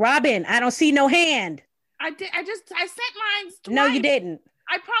ahead. Robin, I don't see no hand. I sent mine twice. No, you didn't.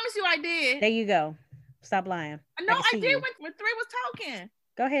 I promise you I did. There you go. Stop lying. No, I see did you. when 3 was talking.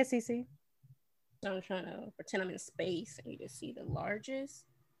 Go ahead, Cece. I'm trying to pretend I'm in space and you can see the largest.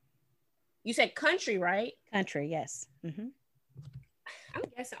 You said country, right? Country, yes. Mm-hmm. I'm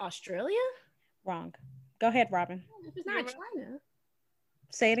guessing Australia. Wrong. Go ahead, Robin. If it's not China.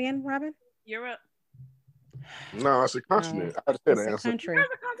 Say it again, Robin. Europe. No, it's a continent. No, I just said it's the a answer. country. Where's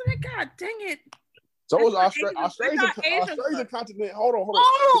the continent? God dang it. So is I thought Australia. Asia- Australia's a continent. Hold on.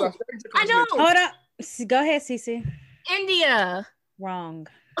 Oh, Australia's a I continent. know. Hold up. Go ahead, Cece. India. Wrong.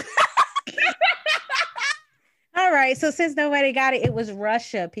 All right. So since nobody got it, it was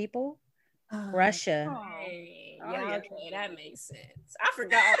Russia, people. Russia. Hey, Oh, yeah, yeah. okay, that makes sense. I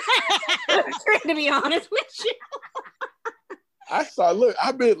forgot. To be honest with you.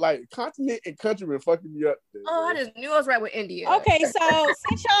 I've been like continent and country been fucking me up. Today, Oh, I man. just knew I was right with India. Okay, so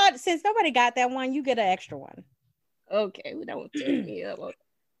since nobody got that one, you get an extra one. Okay, well, that won't take me up.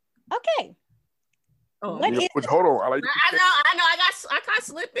 Okay. Oh, What is- Hold on. I I know. I can't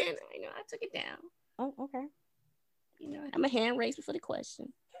slip in. I know. I took it down. Oh, okay. You know, I'm a hand raised before the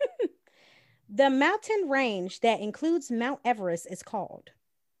question. The mountain range that includes Mount Everest is called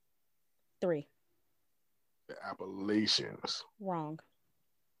 3. the Appalachians. Wrong.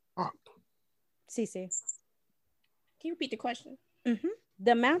 Oh. Cece. Can you repeat the question? Mm-hmm.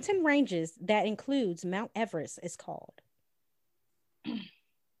 The mountain ranges that includes Mount Everest is called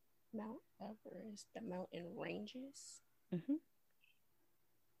Mount Everest, the mountain ranges. Mm-hmm.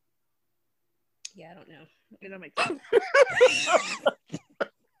 Yeah, I don't know. It don't make sense.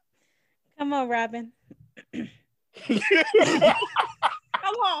 Come on, Robin. Hold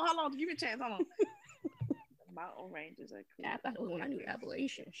on. Give me a chance. Hold on. Mountain ranges. Yeah, I thought it was when I knew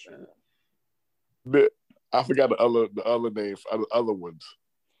Appalachian. Shoot. I forgot the other names, the other ones.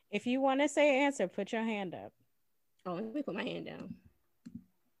 If you want to say an answer, put your hand up. Oh, let me put my hand down.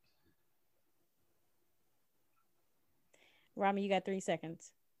 Robin, you got 3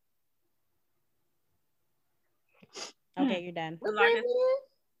 seconds. Okay, you're done. What grade we in?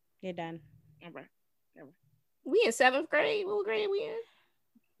 You're done. Okay. We in 7th grade. What grade we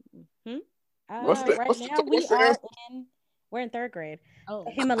in? We're in 3rd grade. Oh,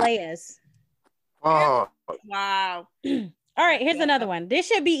 Himalayas. Oh, Wow. All right, here's another one. This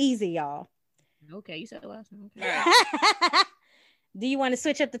should be easy, y'all. okay. You said it last time. Okay. Right. Do you want to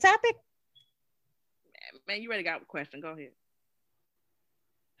switch up the topic? Man, you already got a question. Go ahead.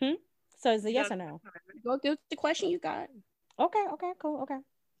 So is it yes or no? Go through the question you got. Okay, cool, okay.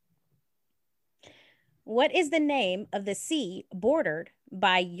 What is the name of the sea bordered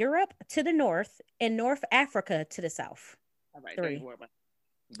by Europe to the north and North Africa to the south? All right. 3. Don't worry about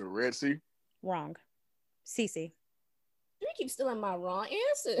the Red Sea. Wrong. Cece. You keep stealing my wrong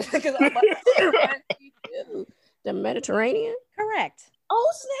answer because I'm about to say Red Sea too. The Mediterranean. Correct.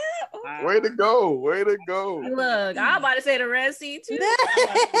 Oh snap! Okay. Way to go! Way to go! Look, I'm about to say the Red Sea too.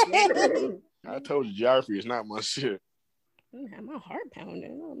 I told you geography is not my shit. Have my heart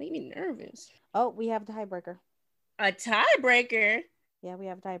pounding. Oh, made me nervous. Oh, we have a tiebreaker. A tiebreaker Yeah, we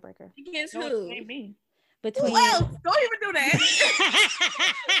have a tiebreaker. against No, who? it ain't me. Between Who else? Don't even do that.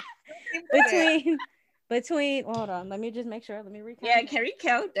 between hold on, let me just make sure. Let me recount. Yeah, can we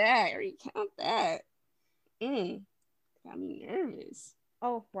count that? Recount that. Got me nervous.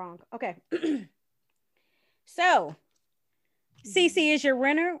 Oh, wrong. Okay. So Cece is your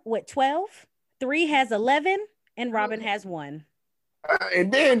winner with 12. 3 has 11, and Robin has 1.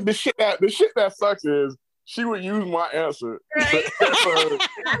 And then the shit that sucks is she would use my answer. Right. That's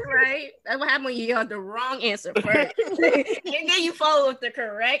right. That's what happened when you got the wrong answer first. And then you follow with the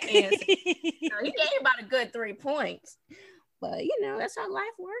correct answer. He gave about a good 3 points. But that's how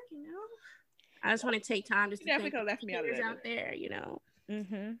life works, I just want to take time just to Definitely think could have left me out of that. out there,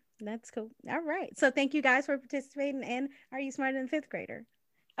 Mm-hmm. That's cool. All right. So thank you guys for participating in Are You Smarter Than Fifth Grader?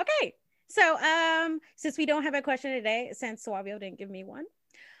 Okay. So since we don't have a question today, since Swabio didn't give me one,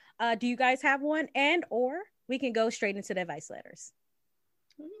 do you guys have one? And or we can go straight into the advice letters.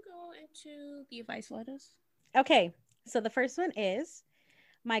 Let me go into the advice letters. Okay. So the first one is,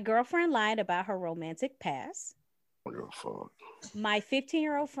 my girlfriend lied about her romantic past. Oh, fuck. My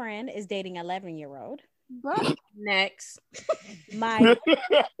 15-year-old friend is dating an 11-year-old. But next. My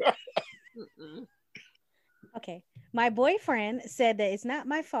okay. My boyfriend said that it's not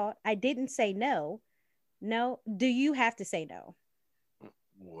my fault. I didn't say no. No. Do you have to say no?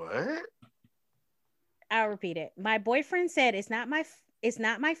 What? I'll repeat it. My boyfriend said it's not my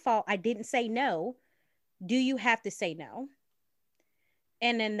fault. I didn't say no. Do you have to say no?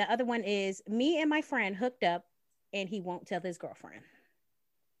 And then the other one is, me and my friend hooked up and he won't tell his girlfriend.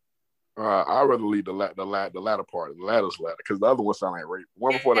 I'd rather leave the latter part, the latter's letter, because the other one sound like rape.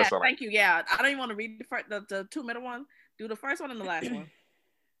 One before that sound like. Thank you. Yeah, I don't even want to read the 2 middle one. Do the first one and the last one.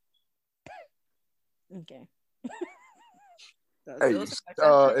 Okay. Hey,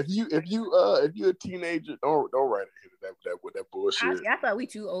 if you're a teenager, don't write it with that bullshit. I thought we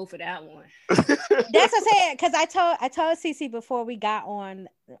too old for that one. That's what I said, because I told Cece before we got on,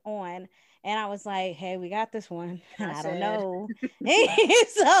 and I was like, hey, we got this one. I don't know.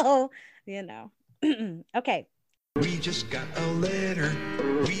 So, okay. We just got a letter.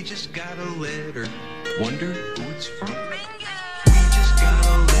 We just got a letter. Wonder who it's from. We just got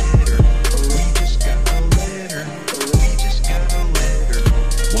a letter. We just got a letter. We just got a letter.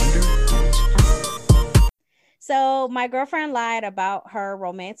 Wonder who it's from. So my girlfriend lied about her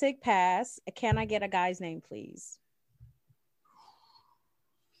romantic past. Can I get a guy's name, please?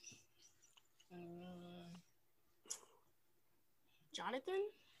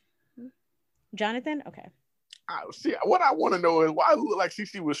 Jonathan? Okay. See, what I want to know is why it looked like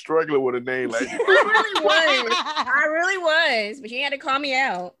Cece was struggling with a name like that. I really was, but you had to call me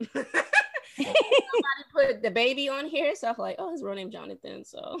out. Somebody put the baby on here, so I'm like, oh, his real name Jonathan.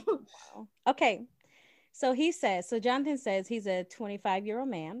 So okay. So Jonathan says he's a 25-year-old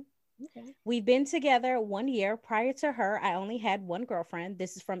man. Okay. We've been together 1 year. Prior to her, I only had one girlfriend.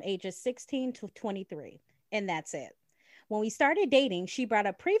 This is from ages 16 to 23, and that's it. When we started dating, she brought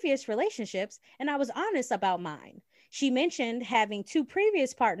up previous relationships, and I was honest about mine. She mentioned having 2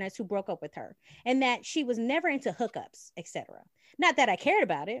 previous partners who broke up with her, and that she was never into hookups, etc. Not that I cared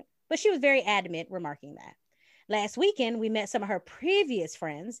about it, but she was very adamant, remarking that. Last weekend, we met some of her previous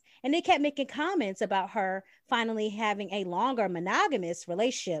friends, and they kept making comments about her finally having a longer monogamous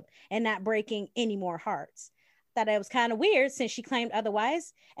relationship and not breaking any more hearts. Thought it was kind of weird since she claimed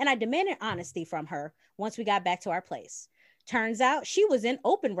otherwise, and I demanded honesty from her once we got back to our place. Turns out she was in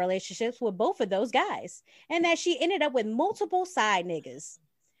open relationships with both of those guys, and that she ended up with multiple side niggas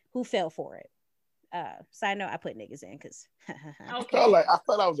who fell for it. Side note, I put niggas in because I felt like I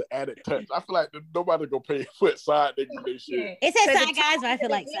was an added touch. I feel like nobody gonna put side niggas in this shit. It says side guys, but I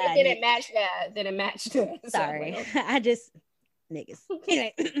feel like side didn't match that. Didn't match that. Sorry, I just niggas.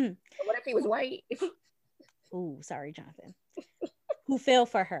 Anyway. What if he was white? Ooh, sorry, Jonathan. Who fell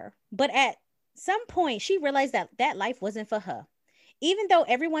for her, but at some point she realized that life wasn't for her. Even though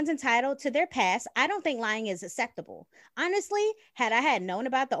everyone's entitled to their past, I don't think lying is acceptable. Honestly, had I had known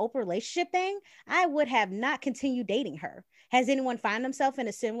about the open relationship thing, I would have not continued dating her. Has anyone found themselves in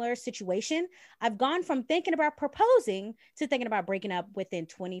a similar situation? I've gone from thinking about proposing to thinking about breaking up within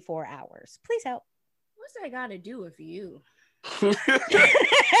 24 hours. Please help. What's that got to do with you?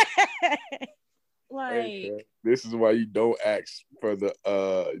 Hey, this is why you don't ask for the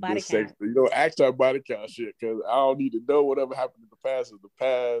Body sex. count. You don't ask our body count shit because I don't need to know whatever happened in the past is the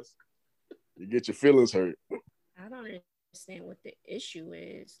past. You get your feelings hurt. I don't understand what the issue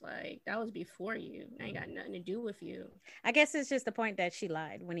is. Like, that was before you. That ain't got nothing to do with you. I guess it's just the point that she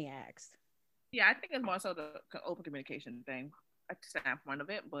lied when he asked. Yeah, I think it's more so the open communication thing. I standpoint of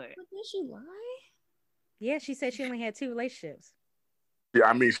it, but Did she lie? Yeah, she said she only had 2 relationships. Yeah,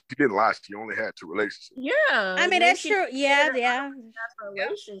 I mean, she didn't lie. She only had 2 relationships. Yeah. I mean, that's true. Yeah. That's a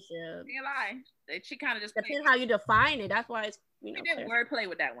relationship. she lie. She kind of just Depends how you define it. That's why it's, we did wordplay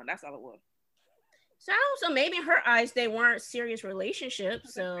with that one. That's all it was. So maybe in her eyes they weren't serious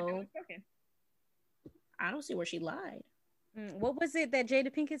relationships. So I don't see where she lied. What was it that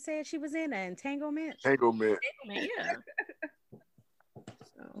Jada Pinkett said she was in? An entanglement? Entanglement. Yeah.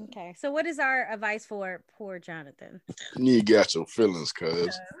 Okay. So what is our advice for poor Jonathan? You need to get your feelings,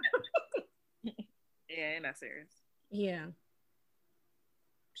 cuz. Yeah, ain't that serious. Yeah.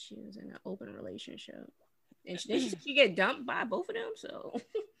 She was in an open relationship. And she get dumped by both of them, so...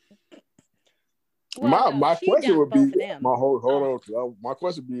 Well, my question would be my hold on. My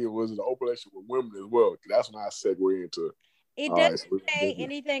question would be, was it an open relationship with women as well? That's when I segue into. It doesn't say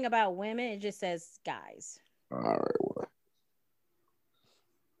anything about women. It just says guys. All right, well.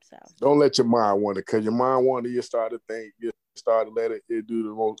 So don't let your mind wander, because your mind wander, you start to think, you start to let it do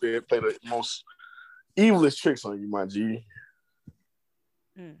the most, it play the most evilest tricks on you, my G.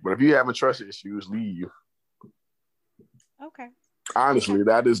 But if you having trust issues, leave. Okay. Honestly,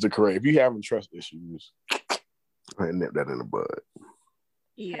 that is the correct. If you having trust issues, I nip that in the bud.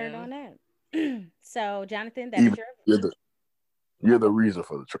 Yeah. Heard on that. So, Jonathan, that's you're the reason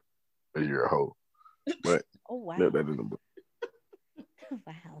for the trust. Because you're a hoe. But oh wow. Nip that in the bud.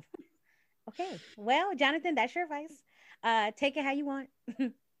 Wow. Okay. Well, Jonathan, that's your advice. Take it how you want.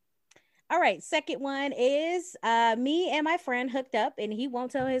 All right. Second one is me and my friend hooked up and he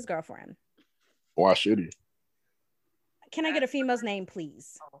won't tell his girlfriend. Why should he? Can I get a female's name,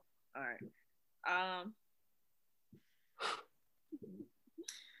 please? Oh, all right.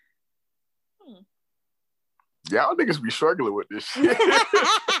 Y'all niggas be struggling with this shit.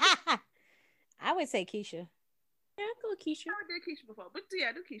 I would say Keisha. Yeah, I go with Keisha. I did Keisha before, but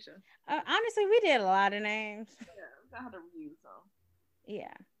yeah, do Keisha. Honestly, we did a lot of names. Yeah, we got how to review, so.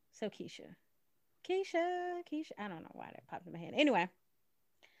 Yeah, so Keisha. I don't know why that popped in my head. Anyway.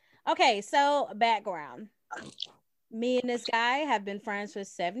 Okay, so background. Me and this guy have been friends for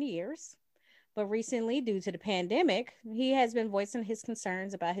 7 years, but recently, due to the pandemic, he has been voicing his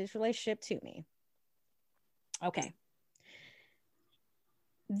concerns about his relationship to me. Okay.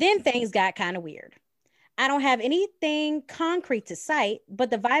 Then things got kind of weird. I don't have anything concrete to cite, but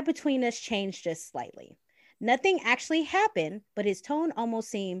the vibe between us changed just slightly. Nothing actually happened, but his tone almost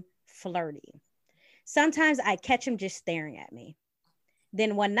seemed flirty. Sometimes I catch him just staring at me.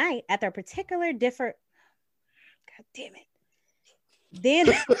 Then one night, after a particular God damn it. Then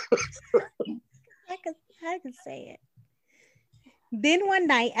I can say it. Then one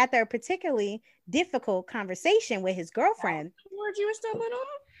night, after a particularly difficult conversation with his girlfriend. What you were stumbling on?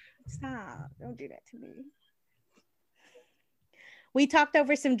 Stop. Don't do that to me. We talked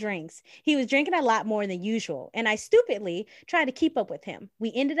over some drinks. He was drinking a lot more than usual, and I stupidly tried to keep up with him.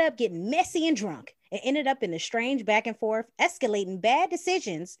 We ended up getting messy and drunk and ended up in a strange back and forth, escalating bad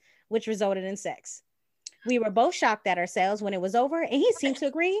decisions, which resulted in sex. We were both shocked at ourselves when it was over, and he seemed to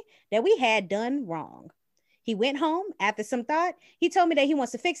agree that we had done wrong. He went home. After some thought, he told me that he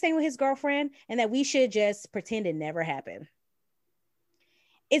wants to fix things with his girlfriend and that we should just pretend it never happened.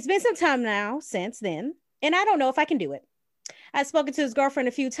 It's been some time now since then, and I don't know if I can do it. I've spoken to his girlfriend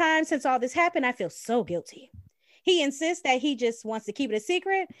a few times since all this happened. I feel so guilty. He insists that he just wants to keep it a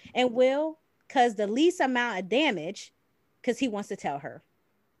secret and will cause the least amount of damage because he wants to tell her.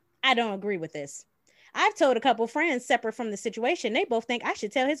 I don't agree with this. I've told a couple friends separate from the situation. They both think I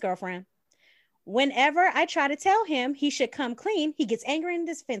should tell his girlfriend. Whenever I try to tell him he should come clean, he gets angry and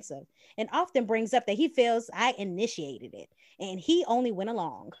defensive and often brings up that he feels I initiated it and he only went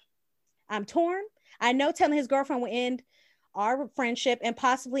along. I'm torn. I know telling his girlfriend will end our friendship and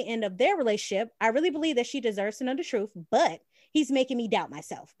possibly end of their relationship. I really believe that she deserves to know the truth, but he's making me doubt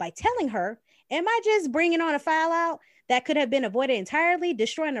myself by telling her, am I just bringing on a fallout that could have been avoided entirely,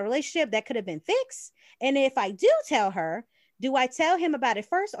 destroying a relationship that could have been fixed? And if I do tell her, do I tell him about it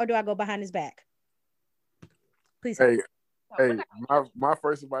first or do I go behind his back? Please. Hey, my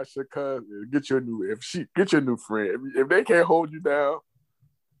first advice should cuz get your new friend. If they can't hold you down,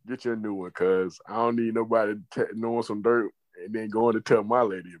 get your new one, cuz I don't need nobody knowing some dirt and then going to tell my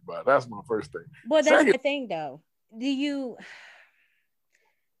lady about it. That's my first thing. Well, that's the thing though.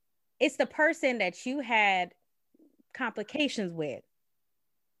 It's the person that you had complications with,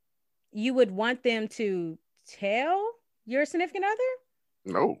 you would want them to tell your significant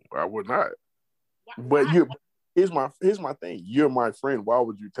other? No, I would not. Why? But here's my thing. You're my friend. Why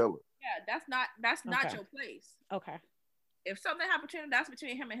would you tell her? Yeah, that's not Okay. your place. Okay. If something happened to him, that's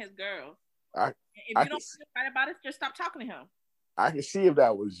between him and his girl. I If you don't feel right about it, just stop talking to him. I can see if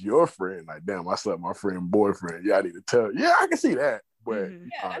that was your friend. Like, damn, I slept with my friend boyfriend. Yeah, I need to tell. Yeah, I can see that. But Mhm.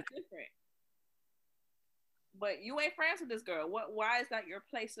 Yeah, that's different. But you ain't friends with this girl. Why is that your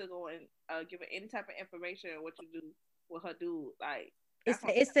place to go and give her any type of information or what you do with her dude? Like,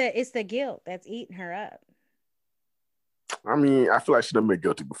 It's the guilt that's eating her up. I mean, I feel like she done been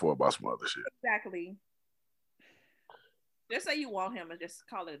guilty before about some other shit. exactly. Just say you want him and just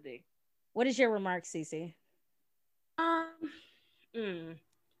call it a day. What is your remark, Cece? I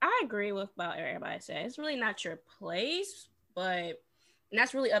agree with about everybody said. It's really not your place, but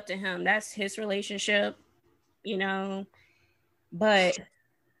that's really up to him. That's his relationship, you know. But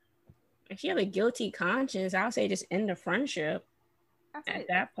if you have a guilty conscience, I would say just end the friendship at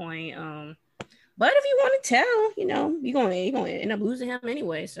that point. But if you want to tell, you know, you're gonna end up losing him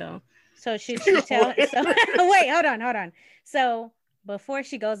anyway. So should she tell? Wait, hold on. So before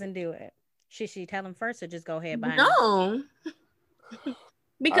she goes and do it, should she tell him first or just go ahead behind him? no.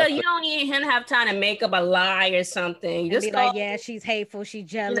 Because you don't need him to have time to make up a lie or something. And Just be go, like, yeah, she's hateful, she's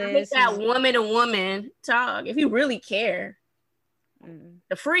jealous. make that woman to woman talk. If you really care,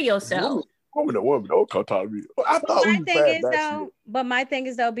 to free yourself. Woman to woman, don't come talk to me. I thought My we thing passed is that though, shit. but my thing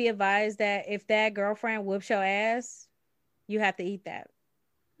is though, be advised that if that girlfriend whoops your ass, you have to eat that.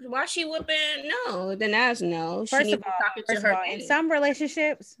 Why she whooping? No, then that's no. She First needs of to talk to her all, in man. some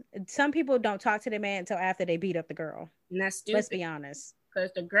relationships, some people don't talk to their man until after they beat up the girl. And that's Let's stupid. be honest. Because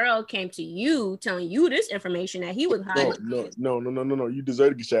the girl came to you telling you this information that he was hiding. No. You deserve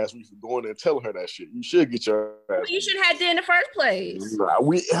to get your ass for going there and telling her that shit. You should get your ass. Well, you should have did in the first place. Nah,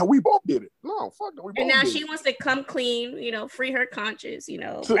 we both did it. No, fuck no. We both And now did she it. wants to come clean, you know, free her conscience, you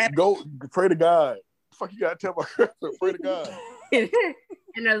know. So go pray to God. Fuck, you gotta tell my girlfriend, pray to God.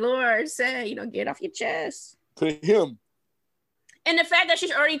 And the Lord said, you know, get off your chest. To him. And the fact that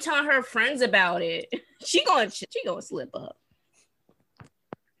she's already telling her friends about it, she gonna slip up.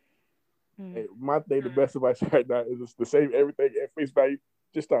 Hey, my thing, the best advice right now is just to save everything at face value.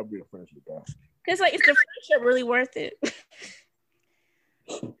 Just stop being friends with guys. Because like, is the friendship really worth it?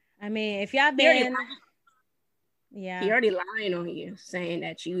 I mean, if y'all He already been, He already lying on you, saying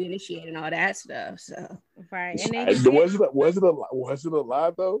that you initiated and all that stuff. So right, and then Was it a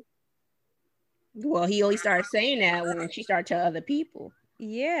lie though? well, he only started saying that when she started telling other people.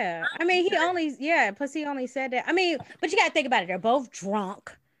 yeah, I mean, plus he only said that. I mean, but you gotta think about it. They're both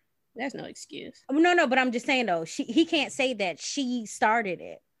drunk. That's no excuse. No, but I'm just saying though, he can't say that she started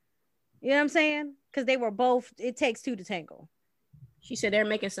it. You know what I'm saying? Because they were both. It takes two to tango. She said they're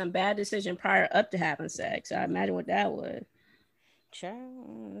making some bad decision prior up to having sex. I imagine what that was.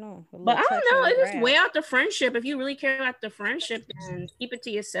 No, but I don't know. It's just weigh out the friendship. If you really care about the friendship, then keep it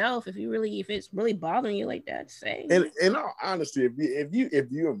to yourself. If it's really bothering you like that, say. And in all honesty, if you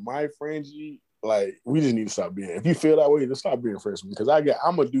and my friends, like, we just need to stop being. If you feel that way, just stop being friends with me. Because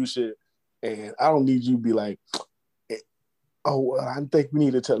I'm gonna do shit, and I don't need you to be like, oh, well, I think we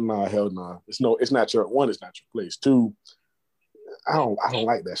need to tell. Nah, hell nah. It's not your one. It's not your place. Two, I don't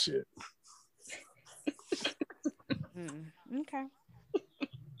like that shit. Okay.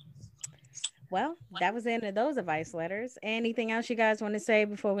 Well, that was the end of those advice letters. Anything else you guys want to say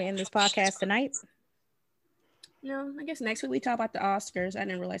before we end this podcast tonight? No, I guess next week we talk about the Oscars. I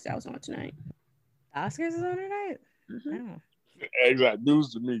didn't realize that was on tonight. The Oscars is on tonight? Mm-hmm. Oh. Exact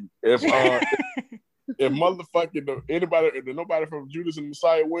news to me. If motherfucking nobody from Judas and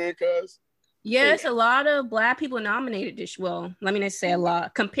Messiah win, cuz. Yes, a lot of Black people nominated this. Well, let me not say a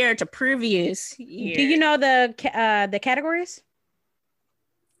lot compared to previous years. Do you know the categories?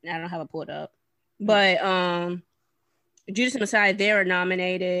 I don't have it pulled up, but Judas and Messiah, they were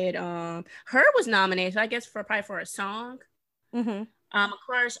nominated. Her was nominated, I guess, probably for a song. Mm-hmm. Of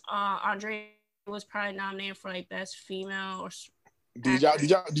course, Andre was probably nominated for like best female. Or did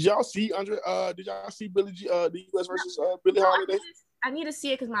y'all see Andre? Did y'all see Billie the U.S. versus Billie Holiday? I need to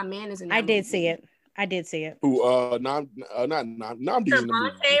see it because my man is in. I did see it. Who? Not Namdi's in the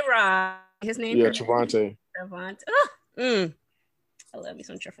movie. Trevante Ross. His name. Yeah, Trevante. I love me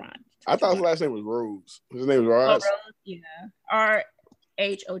some Trevante. I thought his last name was Rose. His name was Ross. Yeah,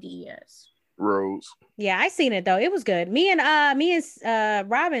 RHODES. Rose. Yeah, I seen it though. It was good. Me and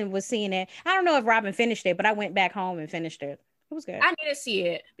Robin was seeing it. I don't know if Robin finished it, but I went back home and finished it. It was good. I need to see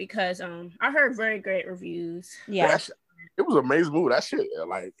it because I heard very great reviews. Yeah. It was an amazing movie.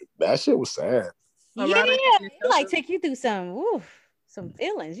 That shit was sad. Yeah, he like take you through some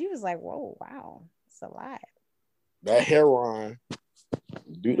feelings. You was like, whoa, wow, it's a lot. That heroin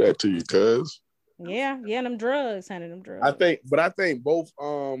do that to you, cuz. Yeah, them drugs, honey, them drugs. I think both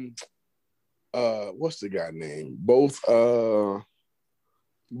what's the guy name? Both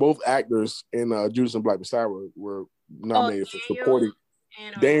actors in Judas and Black Messiah were nominated for supporting.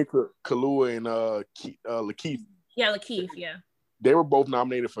 Daniel Kaluuya and Lakeith. Yeah, Lakeith. Yeah. They were both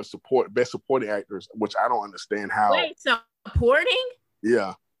nominated for best supporting actors, which I don't understand how. Wait, supporting?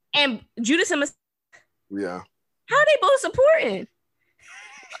 Yeah. And Judas and Messiah. Yeah. How are they both supporting?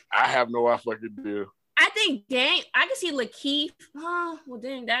 I have no fucking idea. I think I can see Lakeith. Oh, well,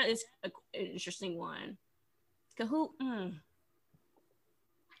 dang, that is an interesting one.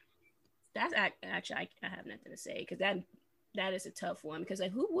 That's actually I have nothing to say because that is a tough one because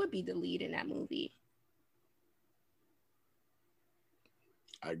like who would be the lead in that movie?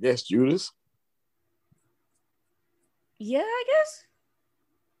 I guess Judas. Yeah, I guess.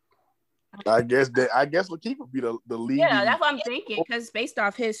 I guess Lakeith would be the lead. Yeah, that's what I'm thinking because based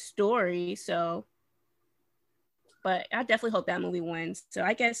off his story. So, but I definitely hope that movie wins. So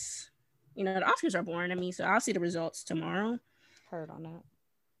I guess the Oscars are boring to me. So I'll see the results tomorrow. Heard on that.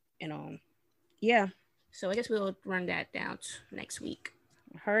 And yeah. So I guess we'll run that down next week.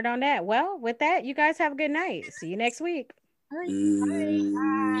 Heard on that. Well, with that, you guys have a good night. See you next week. Bye.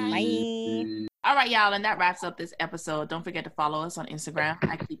 Bye. All right, y'all, and that wraps up this episode. Don't forget to follow us on Instagram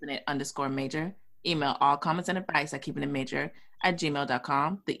at keepingit_major. Email all comments and advice at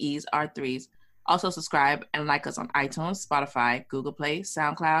keepingitmajor@gmail.com. The E's are 3s. Also subscribe and like us on iTunes, Spotify, Google Play,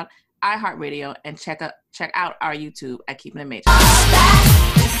 SoundCloud, iHeartRadio, and check out our YouTube at Keeping It Major.